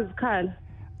owakazikhala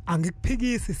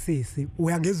angikuphikisi sisi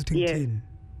uyangeza uthi ngithini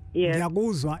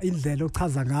ngiyakuzwa indlela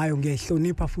ochaza ngayo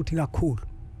ngiyahlonipha futhi kakhulu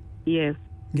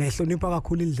ngiyahlonipha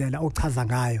kakhulu indlela ochaza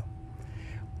ngayo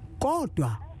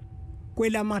kodwa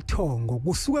kwelamathongo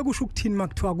kusuke kusho ukuthini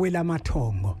makuthiwa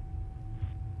kwelamathongo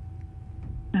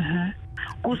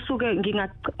kusuke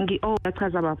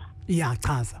ngiyachaza baba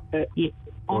iyachaza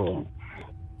okay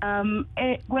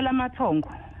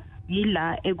kwelamathongo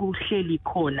yila ekuhleli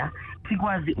khona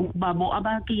sikwazi ukubabo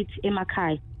abakithi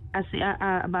emakhaya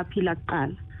abaphila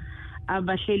kuqala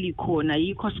abahleli khona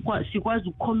yikho sikwazi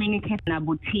ukucommunicate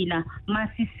nabo thina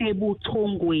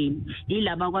masisebuthongweni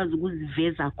yila bakwazi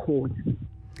ukuziveza khona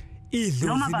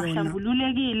noma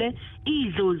bahlambululekile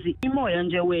idlozi imoya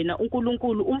nje wena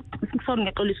uNkulunkulu sorry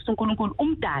ngexolisa uNkulunkulu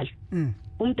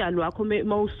umdali wakho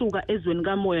mawusuka ezweni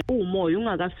kamoya umoya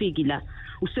ungakafiki la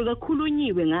usuke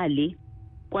khulunyiwe ngale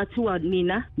kwathiwa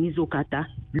nina nizogada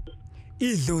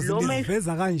idlozi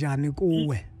liveza kanjani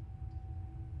kuwe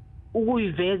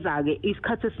ukuyiveza ke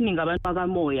isikhathi esiningi abantu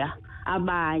bakamoya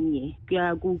abanye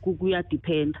kuya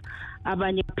depend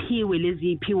abanye baphiwe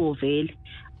lezi iphiwo vele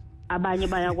abanye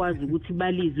bayakwazi ukuthi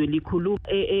balizwe likhuluma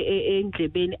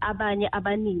endlebeni abanye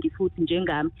abaningi futhi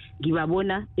njengami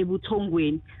ngibabona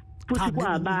ebuthongweni futhi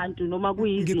kwabantu noma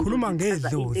kuyizinto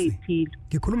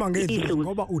ngikhuluma ngedlozi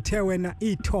ngoba uthe wena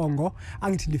ithongo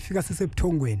angithi lifika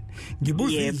sesebuthongweni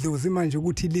ngibuza idlozi manje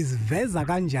ukuthi liziveza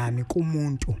kanjani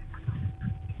kumuntu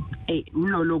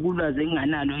unolokulwazi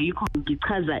enganalo yikho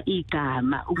ngichaza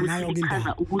igama ukuthi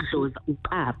lichaza ukudloza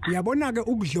uqapha uyabona ke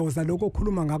ukudloza lokho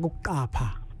okhuluma ngako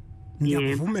ukuqapha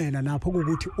ngiyakuvumela lapho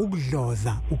ukuthi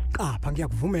ukudloza uqapha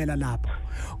ngiyakuvumela lapho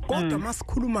kodwa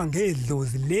masikhuluma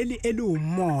ngedlozi leli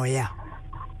elumoya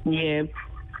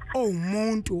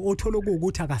umuntu othola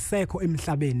ukuthi akasekho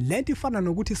emhlabeni lento ifana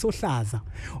nokuthi Sohlaza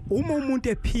uma umuntu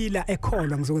ephila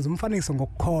ekholwa ngizokwenza umfanekiso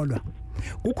ngokukholwa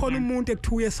kukhona umuntu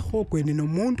ekuthiwa esihogweni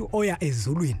nomuntu oya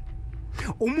ezulwini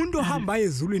umuntu ohamba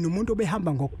ezulwini umuntu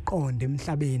obehamba ngokuqonda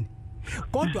emhlabeni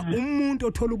kodwa umuntu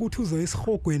othola ukuthi uzo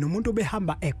esihogweni umuntu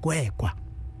obehamba egwegwa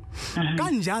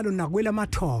kanjalo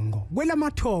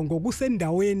nakwelamathongo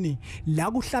kusendaweni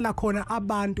la kuhlala khona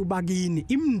abantu bakini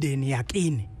imndeni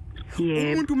yakini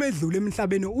umuntu medlule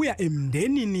emhlabeni uya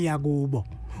emndenini yakubo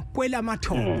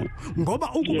kwelamathongo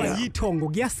ngoba ukuba yithongo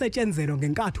kuyasetshenzelwa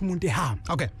ngenkathi umuntu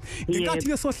ehamba ngenkathi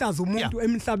ke Sohlaza umuntu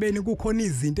emhlabeni kukhona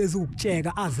izinto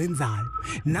ezikutsheka azenzayo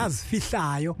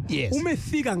nazifihlayo uma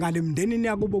efika ngale mndenini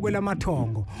yakubo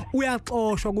kwelamathongo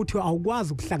uyaxoshwa ukuthi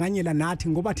awukwazi ukuhlanganyela nathi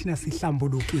ngoba thina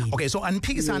sihlambulukile so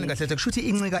aniphikisana kahle hle kushuthi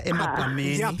inxika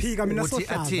emagameni ngiyaphika mina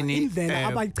Sohlaza indlela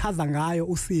abayichaza ngayo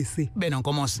usisi bena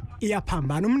nkomosi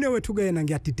iyaphambana umne wethu kena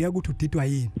ngiyadideka ukuthi udidwa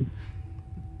yini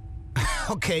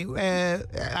okay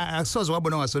akusoze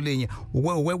wabona ngasolinye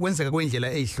wenzeka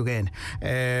kwendlela ezihlukene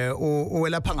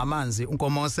uwelapha ngamanzi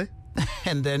unkomose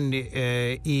and then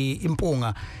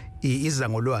impunga iza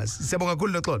ngolwazi siyabonga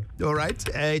kakhulu loxolo all right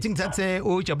ithi ngithathe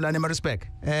uJabulane eMaritzburg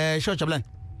sho Jabulane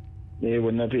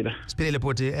yebo naphila siphilele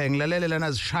bhuti ngilalelela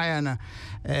nazishayana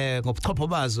ngobuchopho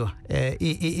bazo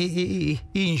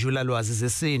injula lwazi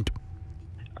zesintu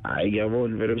hayi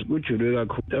ngiyabona vele kujulwe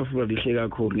kakhulu afuka lihle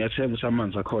kakhulu ngiyathemba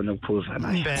usamanzi akhona ukuphuza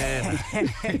naye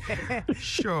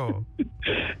sure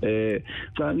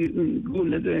cha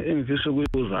kunento engifisa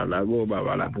ukuyibuza la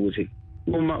kobaba lapho ukuthi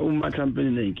uma mhlawumbe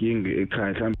nenkingi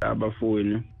ekhaya mhlawumbe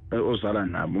abafowenu ozala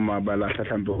nabo uma balahla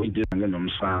mhlawumbe into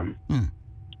ngenomsamo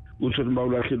uthola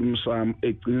bawulahlile umsamo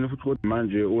egcina futhi kodwa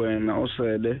manje wena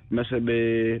osele mase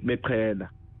beqhela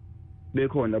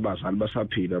bekhona abazali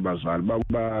basaphila abazali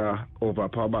bakuba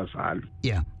overpower abazali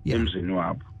emzini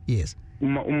wabo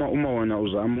uma wona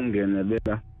uzama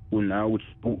ungenelela unawo ukuthi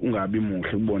ungabi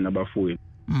muhle kubona abafowenu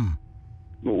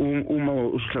uma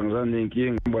usihlangana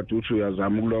nenkinga bathi uthi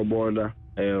uyazama ukulobola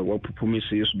waphuphuma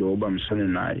isisu lo bamisene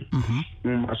naye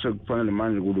mase kufanele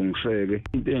manje kulungiseke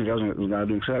into enjazo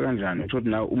zingalungiseka kanjani ukuthi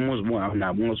na umuzi bungabi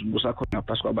nabo umuzi busakho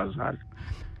ngaphasi kwabazali.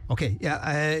 Okay,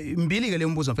 mbili ke le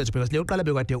mbuzo mfethu because leyo qala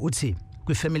bekade uthi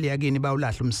kwifamily yakini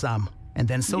bawulahla umsamo and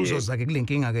then sewuzoza ke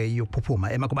kulenkinga ke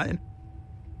yokuphuphuma emakubani.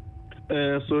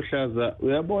 Sohlaza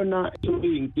uyabona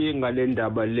inkinga le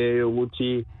ndaba leyo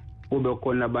ukuthi kube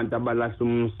khona abantu abalahla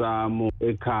umsamo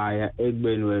ekhaya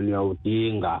ekubeni wena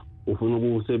uyawudinga ufuna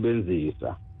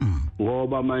ukusebenzisa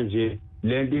ngoba manje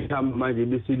lento ihamba manje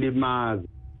bisilimaza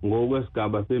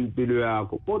ngokwesigaba sempilo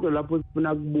yakho kodwa lapho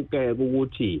sifuna kubukeka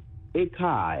ukuthi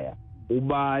ekhaya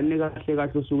ubani kahle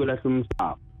kahle usukela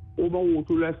umsamo uma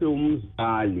uthi ulahle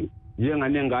umzali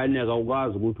njenganengane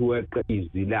akwazi ukuthi weqe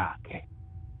izwi lakhe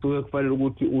so kufanele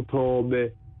ukuthi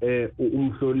uthobe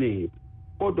umhloniphi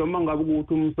kodwa mangabe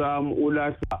ukuthi umsamo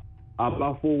ulahla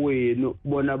abafowenu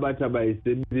bona bathi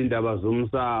abayisebenza indaba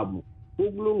zomsamo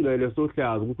ukulungele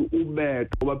Sohlaza ukuthi ubeke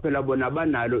ngoba phela bona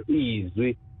banalo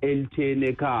izwi elithene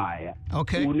ekhaya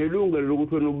unelungelo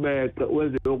lokuthi wena ubeke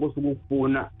wenze lokho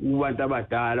sukufuna kubantu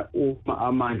abadala uma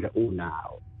amandla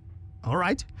unawo. All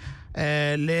right,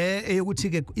 le eyokuthi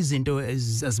ke izinto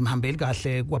azimhambeli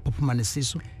kahle kwaphuphuma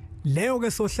nesisu leyo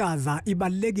ke Sohlaza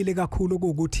ibalekile kakhulu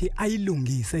ukuthi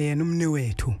ayilungise yena umne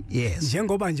wethu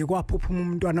njengoba nje kwaphuphuma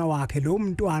umntwana wakhe lo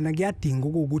mntwana kuyadinga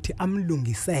ukuthi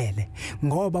amlungisele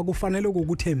ngoba kufanele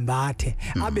ukuthi embathe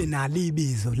abe nalo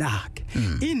ibizo lakhe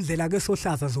indlela ke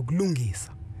Sohlaza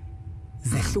zokulungisa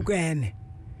zehlukene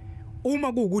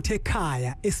uma kuukuthi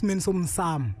ekhaya esimeni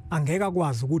somsamo angeke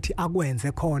akwazi ukuthi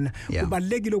akwenze khona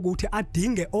kubalekile ukuthi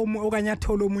adinge okanye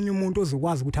athole omunye umuntu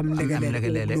ozokwazi ukuthi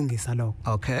amlekelele ukulungisa lokho.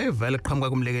 Okay, vele qhamuka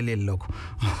kumlekeleli lokho.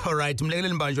 All right,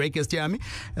 umlekeleli mbanjwa igest yami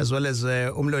as well as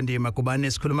umlondima kubani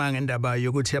esikhuluma ngendaba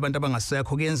yokuthi abantu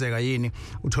abangasekho kuyenzeka yini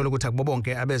uthola ukuthi akubo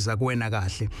bonke abeza kuwena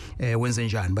kahle wenze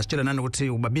njani basitshela nanokuthi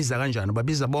ubabiza kanjani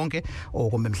ubabiza bonke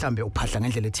kumbe mhlambe uphahla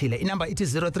ngendlela ethile. Inamba ithi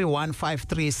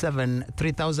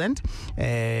 0315373000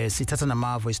 sithatha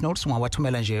nama voice notes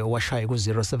ungawathumela nje washaya ku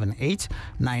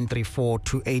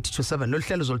 0789342827 lo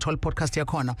hlelo uzolithola podcast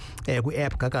yakhona ku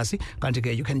app Gagasi kanti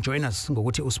ke you can join us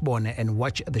ngokuthi usibone and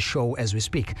watch the show as we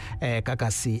speak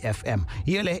Gagasi FM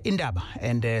yele indaba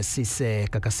and sise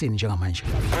Gagasini njengamanje.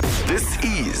 This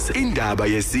is Indaba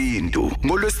Yesintu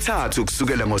ngolwesithathu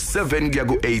kusukela ngo7 kuya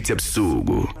ku8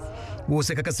 ebusuku.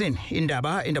 Usegagasini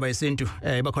indaba Yesintu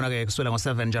bakhona ke kuswela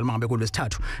ngo7 njalo mangabe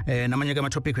kulwesithathu namanye ke ama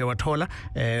topic ewathola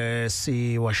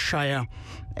siwashaya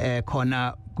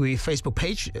khona kwi Facebook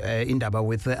page Indaba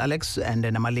with Alex and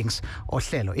then ama links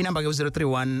ohlelo inamba ke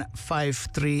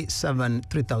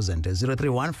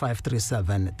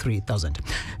 0315373000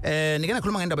 0315373000 nikena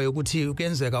khuluma ngendaba yokuthi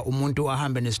kuyenzeka umuntu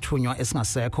ahambe nesithunywa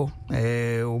esingasekho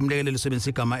umlekeleli usebenzisa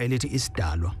igama elithi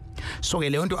isidalwa so ke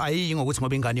leyo nto ayiyi ngokuthi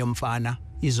ngoba ingane yomfana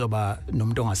izoba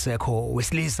nomuntu ongasekho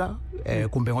wesilisa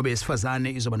kumbe ngoba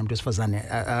esifazane izoba nomuntu wesifazane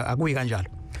akuyi kanjalo.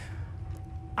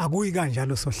 Akuyi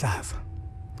kanjalo Sohlaza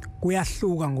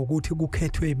kuyahluka ngokuthi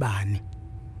kukhethwe ibani.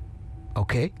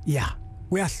 Okay,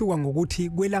 kuyahluka ngokuthi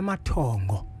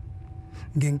kwelamathongo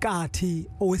ngenkathi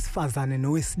owesifazane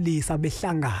nowesilisa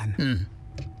behlangana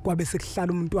kwabe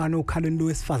sekuhlala umntwana okhalweni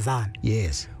lowesifazane.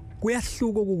 Yes,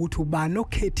 kuyahluka ukuthi ubani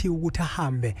okhethi ukuthi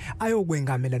ahambe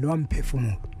ayokwengamela lo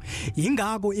mphefumulo.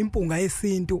 Ingakho impunga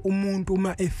yesintu umuntu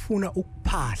uma efuna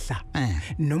ukuphahla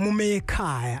noma uma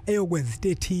ekhaya eyokwenza into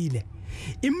ethile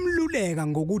imluleka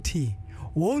ngokuthi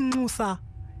wonxusa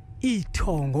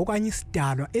ithongo okanye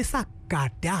isidalwa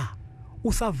esagada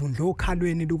usavundla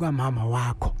okhalweni luka mama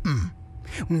wakho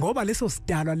ngoba leso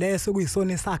sidalwa leso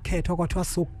kuyisona esakhethwa kwathi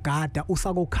sokugada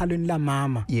usakokhalweni la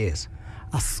mama. Yes,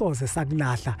 asoze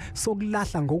sakulahla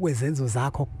sokulahla ngokwezenzo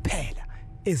zakho kuphela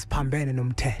eziphambene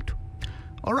nomthetho.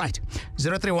 All right,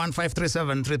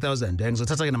 0315373000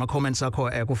 ngizothatha ke nama comments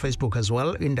akho ku Facebook as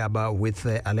well Indaba with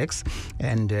Alex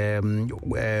and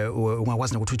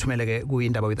ungakwazi ukuthi uthumele ke ku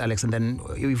Indaba with Alex and then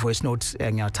i voice note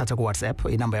ngiyathatha ku WhatsApp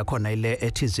inamba yakhona ile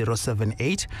ethi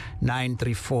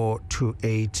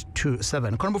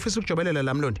 0789342827 khona ufisa ukujobelela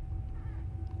la Mlondi.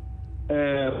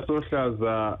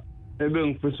 Sohlaza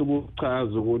ebengifisa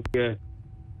ukuchaza ukuthi ke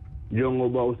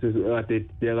njengoba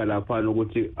usizadedeka lapha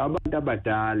ukuthi abantu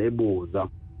abadala ebuza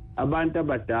abantu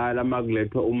abadala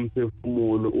makulethwa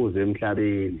umphefumulo uze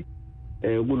emhlabeni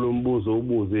kulombuzo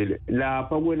ubuzile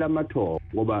lapha kwelamathongo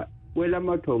ngoba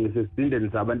kwelamathongo sesindeni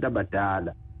sabantu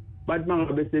abadala bathi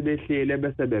mangabe sebehlele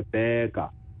bese bebheka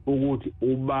ukuthi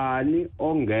ubani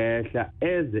ongehla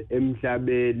eze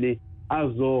emhlabeni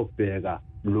azobheka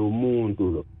lo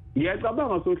muntu lo.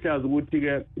 Ngiyacabanga Sohlaza ukuthi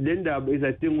ke le ndaba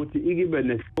izadinga ukuthi ikibe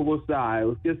nesihloko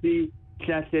sayo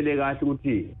sesihlahlele kahle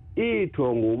ukuthi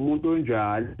ithongo umuntu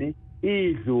onjani,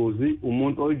 idlozi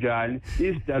umuntu onjani,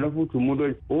 isidalwa futhi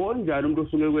umuntu onjani umuntu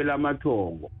osuke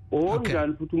kwelamathongo,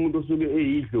 onjani futhi umuntu osuke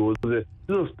eyidlozi,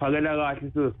 sizosiphakela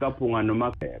kahle sizosikaphunga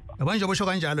noma phepha. Yabona nje obusho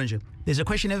kanjalo nje. There's a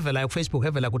question evela ku Facebook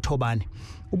evela kuThobani.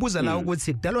 Ubuza la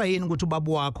ukuthi kudalwa yini ukuthi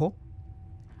ubaba wakho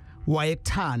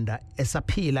wayekuthanda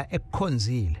esaphila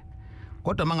ekukhonzile.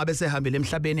 Kodwa mangabe sehambile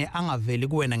emhlabeni angaveli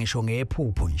kuwena ngisho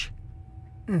ngephupho nje.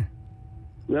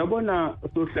 Uyabona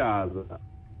Sohlaza.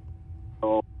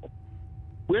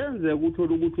 Kuyenzeka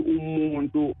ukuthola ukuthi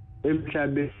umuntu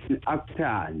emhlabeni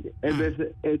akuthande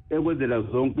ebese ekwenzela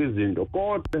zonke izinto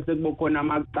kodwa sekubokhona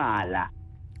amaqala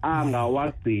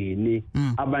angawagcini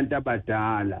abantu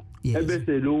abadala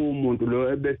ebese lo muntu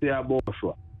lo ebese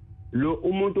yaboshwa lo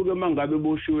umuntu ke mangabe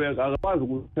boshiwe akakwazi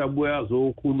ukuthi abuye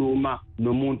azokhuluma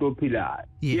nomuntu ophilayo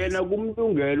yena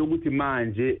kumlungela ukuthi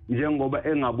manje njengoba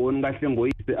engaboni kahle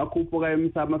ngoyise akhuphuka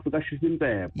emsamo afika ashisa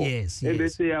impepho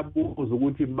ebese yabuza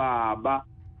ukuthi baba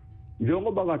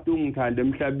njengoba kade ungithanda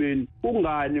emhlabeni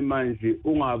kungani manje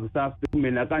ungabusafi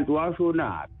kumina kanti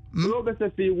washonaphi lo bese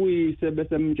fika uyise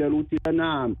bese mtshela ukuthi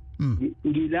nami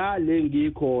ngilale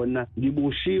ngikhona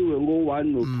ngibushiwe ngo1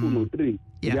 no2 no3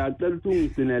 ngiyacela ukuthi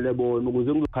ungisinele bona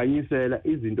ukuze ngizokhanyisela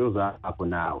izinto zakho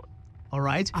nawe. All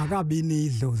right, akabini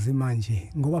idlozi manje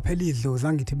ngoba phela idlozi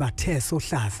angithi bathe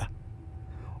Sohlaza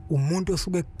umuntu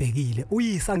osuke ekubhekile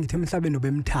uyisa ngithi emhlabeni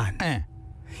obemthanda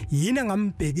yini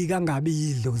ngambheki kangabi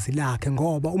idlozi lakhe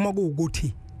ngoba uma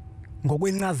kuukuthi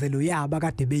ngokwencazelo yaba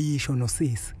kade beyisho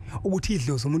nosisi ukuthi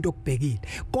idlozi umuntu okubhekile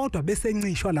kodwa bese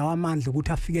encishwa lawa amandla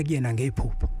ukuthi afike kuyena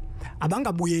ngephupho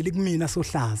abangabuyeli kumina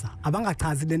Sohlaza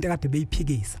abangachazi lento kade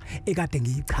beyiphikisa ekade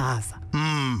ngiyichaza.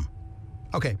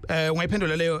 Okay,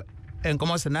 ungayiphendula leyo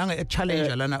enkomosa nange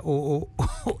ekuchallenge lana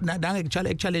nange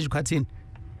ekuchallenge ukhathini.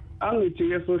 Angithi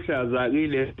ke Sohlaza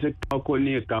kile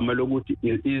sekukhona igama lokuthi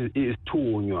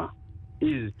izithunywa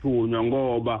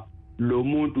ngoba lo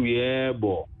muntu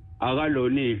yebo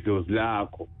akalona idlozi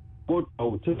lakho kodwa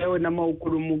uthe wena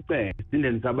mawukhuluma ucela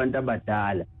sindeni sabantu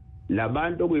abadala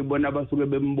labantu okuyibona abasuke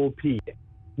bembophile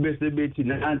bese bethi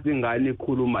nansi ingane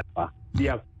ikhuluma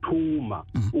siyakuthuma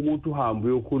ukuthi uhambe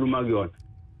uyokhuluma kuyona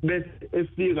bese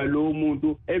efika lo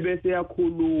muntu ebese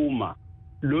yakhuluma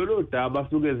lolo daba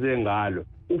suke zengalo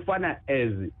ufana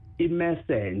as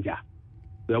i-messenger.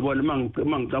 Uyabona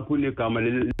mangicaphuna igama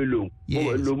lelungu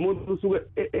lo muntu usuke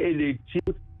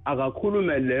elective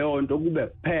akakhulume leyo nto kube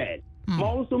kuphela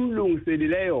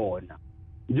mawusumlungiselile yona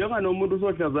njenganomuntu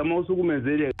Sohlaza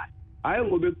mawusukumenzele kahle hayi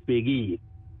ngoba ekubhekile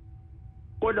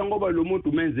kodwa ngoba lo muntu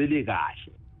umenzele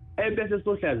kahle ebese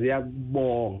Sohlaza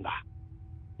yakubonga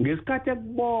ngesikhathi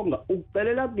ekubonga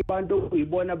ukucelela kubantu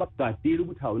okuyibona bakugadile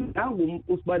ukuthi hawu nangu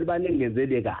usibali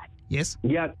banengenzele kahle. Yes,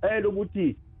 ngiyacela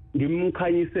ukuthi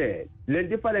ngimkhanyisele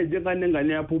lento ifana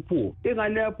njengane yaphuphu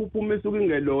ingane yaphuphu mesuke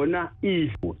ingelona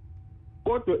idlozi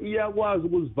kodwa iyakwazi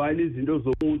ukuzivala izinto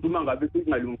zomuntu uma ngabe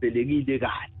singalungiselekile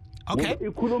kahle. Okay,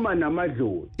 ikhuluma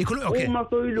namadlozi uma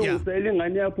soyilungisele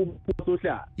ingane yaphuphu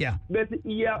Sohlaza bese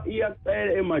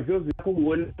iyacela emadlozi yakho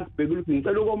ngona bhekela ukuthi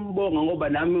ngicela ukumbonga ngoba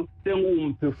nami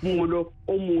senguwumphefumulo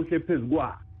omuhle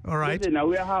phezukwa. All right, bese nawe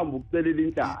uyahamba ukucelela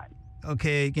inhlalo.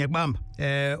 Okay, ngiyakubamba.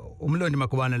 Umlondi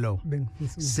Magubane lo.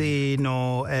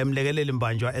 Sino mlekeleli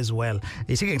mbanjwa as well.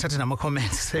 Isike ngithathe nama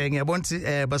comments. Ngiyabona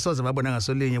ukuthi basoze babona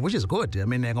ngasolinye which is good. I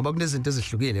mean ngoba kunezinto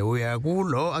ezihlukile uya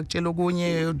kulo akutshela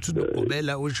okunye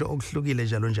ukugobela usho okuhlukile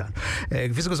njalo njalo.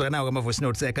 Ngifisa ukuzwa nawe ama voice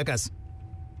notes Kakasi.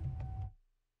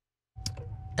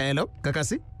 Hello,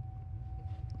 Kakasi.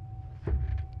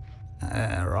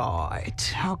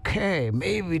 Right. Okay,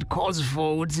 maybe it calls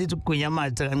for ukuthi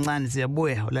ugunyamatha kancane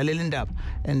siyabuya ulalela indaba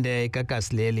and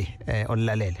Kakasi leli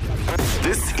olilalele.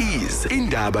 This is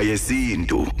Indaba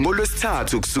Yesintu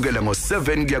ngolwesithathu kusukela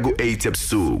ngo7 kuya ku8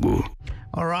 ebusuku.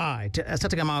 All right,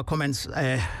 asathe kama comments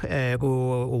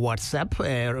ku WhatsApp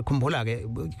khumbula ke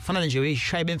kufanele nje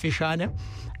uyishaye bemfishane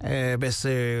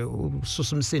bese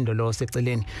ususa umsindo lo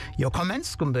seceleni your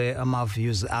comments kumbe ama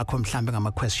views akho mhlambe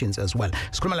ngama questions as well.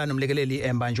 Sikhuluma la nomlekeleli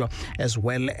embanjwa as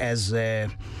well as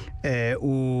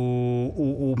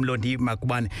umlondi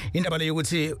Magubane. Indaba le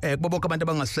yokuthi kubo bonke abantu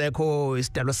abangasekho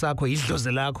isidalwa sakho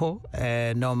idlozi lakho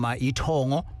noma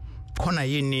ithongo khona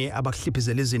yini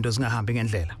abakuhliphizela izinto zingahambi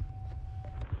ngendlela.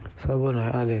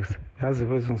 Sabona Alex, yazi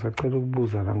mfethu ngisacela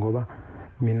ukubuza la ngoba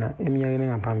mina eminyakeni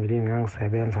engaphambilini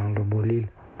ngangisebenza ngilobolile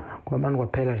kwabantu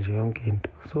kwaphela nje yonke into.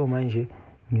 So manje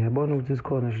ngiyabona ukuthi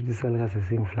sikhona futhi isalikazi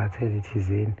singiflathele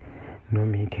ithizeni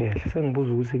noma ikhehle.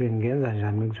 Sengibuza ukuthi ke ngenza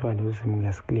njani mekuthiwa leso simo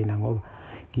ngiyasiklina ngoba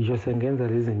ngisho sengenza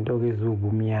lezi zinto ke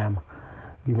ezubumnyama.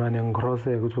 Ngimane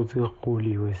ngicrosseke ukuthi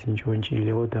iqhuliwe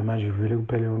sintshontshile kodwa manje vele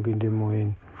kuphela yonke into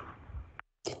emoyeni.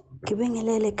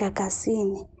 Ngibingelele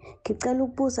Gagasini. Ngicela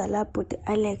ukubuza lapho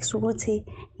Alex ukuthi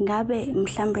ngabe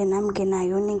mhlambe nami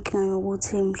ngenayo inkinga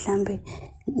yokuthi mhlambe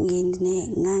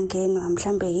ngangenwa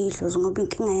mhlambe idlozi ngoba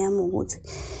inkinga yami ukuthi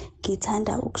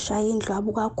ngithanda ukushaya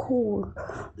indlwabu kakhulu.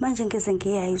 Manje ngeze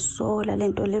ngiyayisola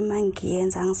lento le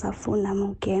mangiyenza angisafuni nami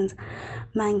ukuyenza.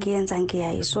 Mangiyenza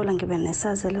ngiyayisola ngibe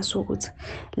nesazela sokuthi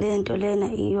lento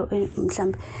lena iyo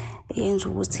mhlambe yenza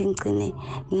ukuthi ngicine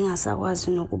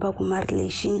ngingasakwazi nokuba kuma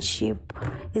relationship.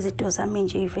 Izinto zami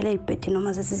nje ivele ibhede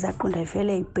noma sesizaqonda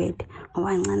ivele ibhede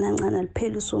ngoba ncane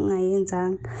liphela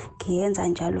usungayenzanga ngiyenza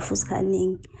njalo futhi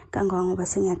kaningi kangangoba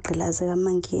sengiyagqilazeka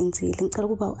mangiyenzile. Ngicela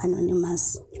ukuba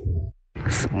anonymous.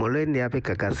 Molweni yapha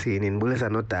eGagasini nibulisa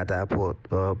nodata apho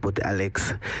but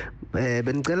Alex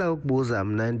benicela ukubuza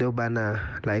mina into yobana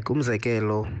like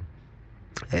umzekelo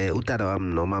utata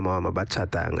wami nomama wami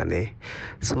abatshadanga ne,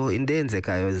 so into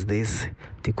eyenzekayo is this,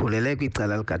 ndikhulele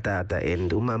kwicala likatata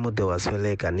and umama ude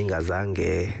wasweleka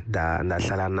ningazange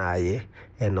ndahlala naye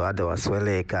and wade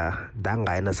wasweleka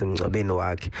ndangayi nasemngcwabeni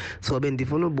wakhe. So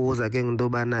bendifuna ubuza ke into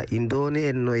yobana intoni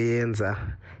endinoyenza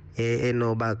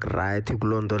enoba right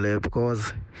kuloo nto leyo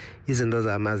because izinto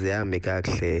zami azihambi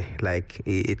kakuhle, like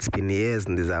it's been years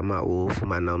ndizama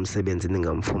ufumana umsebenzi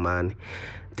ningamfumani.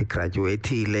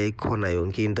 Ndigraduatile ikhona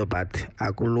yonke into but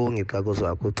akulungi xa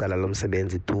kuzwakho ucala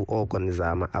lomsebenzi tu oko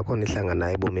nizama akho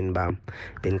nihlanganayo ebomini bam.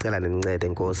 Bendicela nindincede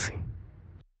nkosi.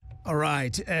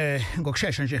 Alright,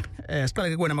 ngokusheshsha nje siqale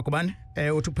ke kuwena Magubane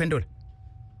uthi uphendule.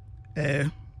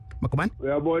 Magubane?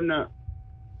 Uyabona?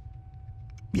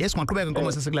 Yes, ngaqhubeka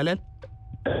inkomo sesikulalele.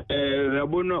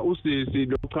 Uyabona usisi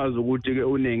lochaza ukuthi ke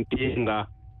unenkinga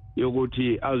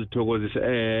yokuthi azithokozise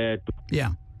edwa.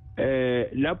 Yeah.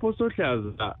 Lapho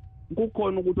sohlaza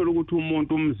kukhona ukuthola ukuthi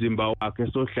umuntu umzimba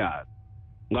wakhe sohlaza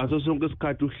ngaso sonke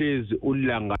isikhathi uhlezi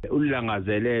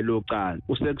ulangazelelo oqala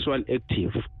usexual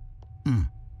active.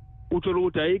 Uthola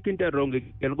ukuthi ayikho into wrong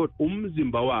kodwa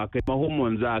umzimba wakhe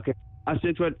ama-hormones akhe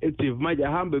asexual active manje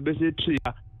ahambe bese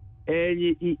trigger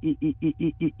enye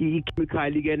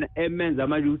ichemical kena emenza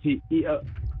manje ukuthi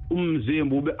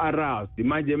umzimba ube aroused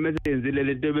manje mesenzile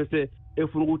lento bese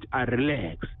efuna ukuthi a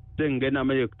relax. Sengena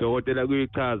manje kudokotela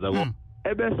kuyichaza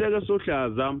ebese ke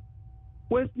sohlaza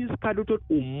kwesinye isikhathi uthi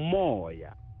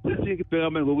umoya sesibheka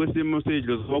manje ngokwesimo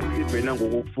sedlozi sokusibhena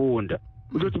ngokufunda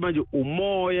uthi manje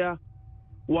umoya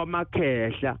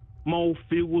wamakhehla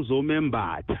mawufika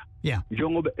uzomembatha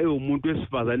njengoba umuntu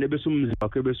wesifazane bese umzimba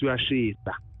wakhe bese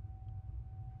uyashisa.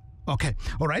 Okay,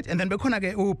 all right, and then bekhona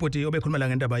ke ubhuti obekhuluma la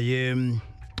ngendaba ye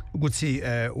ukuthi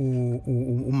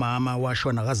umama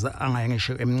washona kaze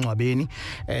angayengisho emncwabeni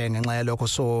ngenxa yalokho,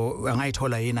 so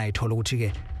angayithola yini ayithola ukuthi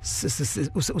ke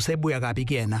usebuya kabi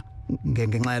kuyena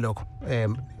ngenxa yalokho.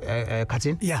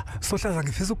 Khathini? Yeah, sohlaza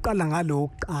ngifisa ukuqala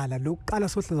ngalokuqala lokuqala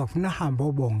sohlaza ufuna hamba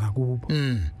obonga kubo.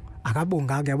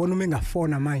 Akabonga ke yabona uma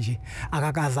engafona manje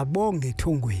akakaza bonge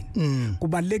Ethongweni.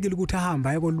 Kubalekile ukuthi ahamba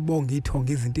ayekolibonga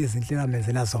ithonga izinto ezinhle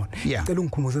lamenzela zona. Ngicela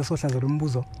ungikhumbuze sohlaza lo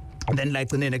mbuzo. Then la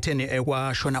igcinene ekutheni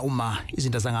kwashona uma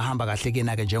izinto zangahamba kahle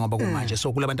kuyena ke njengoba kumanje,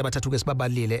 so kulabantu abathathu ke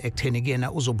sibabalile ekutheni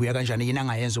kuyena uzobuya kanjani yini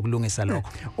angayenza ukulungisa lokho.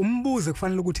 Umbuze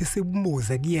kufanele ukuthi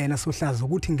sibuze kuyena sohlaza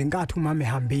ukuthi ngenkathi umama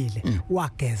ehambile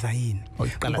wageza yini,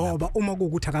 ngoba uma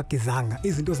kuukuthi akagezanga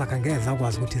izinto zakhe angeze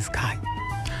akwazi ukuthi isikhanye.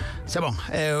 Siyabonga.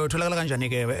 Utholakala kanjani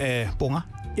ke Punga?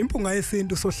 Impunga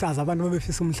yesintu sohlaza abantu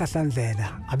bebefisa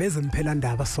umhlahlandlela abeze mphela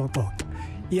ndaba soxoxa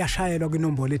iyashayelwa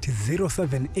kwinombolo ethi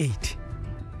 078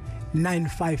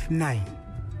 959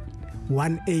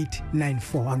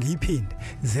 1894. Angiyiphinde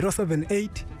 078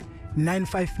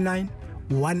 959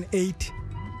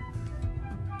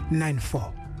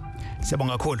 1894.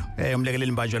 Siyabonga kakhulu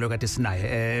umlekeleli mbanjwa lo kade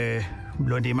sinaye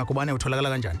Mlondi Magubane utholakala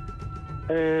kanjani?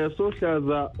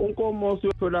 Sohlaza unkomo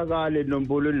uyotholakala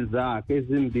nombolweni zakhe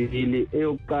ezimbili,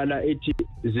 eyokuqala ethi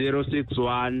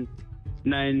 061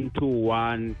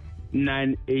 921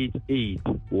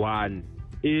 9881,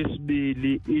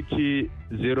 isibili ithi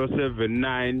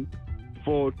 079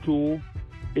 42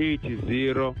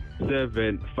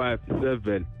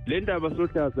 80757. Le ndaba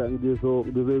sohlaza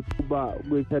ngizoyiqhuba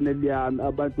kwi-channel yami,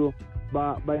 abantu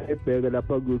bayebheke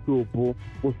lapha ku YouTube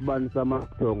kusibani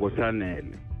samathongo channel.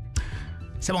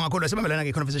 Siyabonga kakhulu. Sibambelana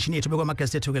ke conversation yethu bekwa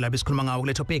guest yethu ke lapha sikhuluma ngawo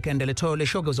kule topic and le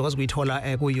show uzokwazi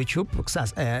ukuyithola ku YouTube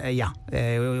kusasa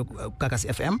Gagasi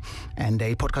FM, and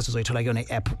i-podcast uzoyithola kuyona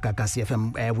i-app Gagasi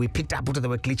FM. We picked up there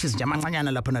were glitches nje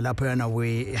amancanyana lapha nalapho yana,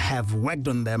 we have worked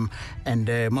on them, and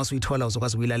most uyithola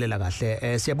uzokwazi ukuyilalela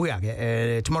kahle. Siyabuya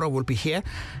ke tomorrow we'll be here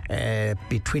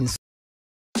between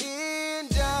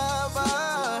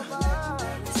Indaba,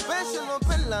 special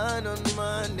open line on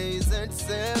Mondays at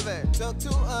 7. Talk to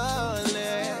Alex.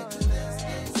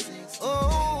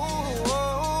 Oh.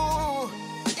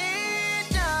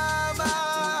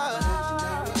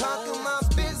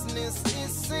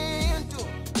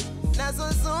 ngazo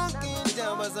zonke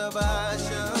indaba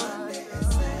zabasha.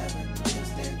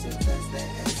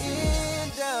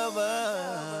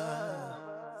 Indaba.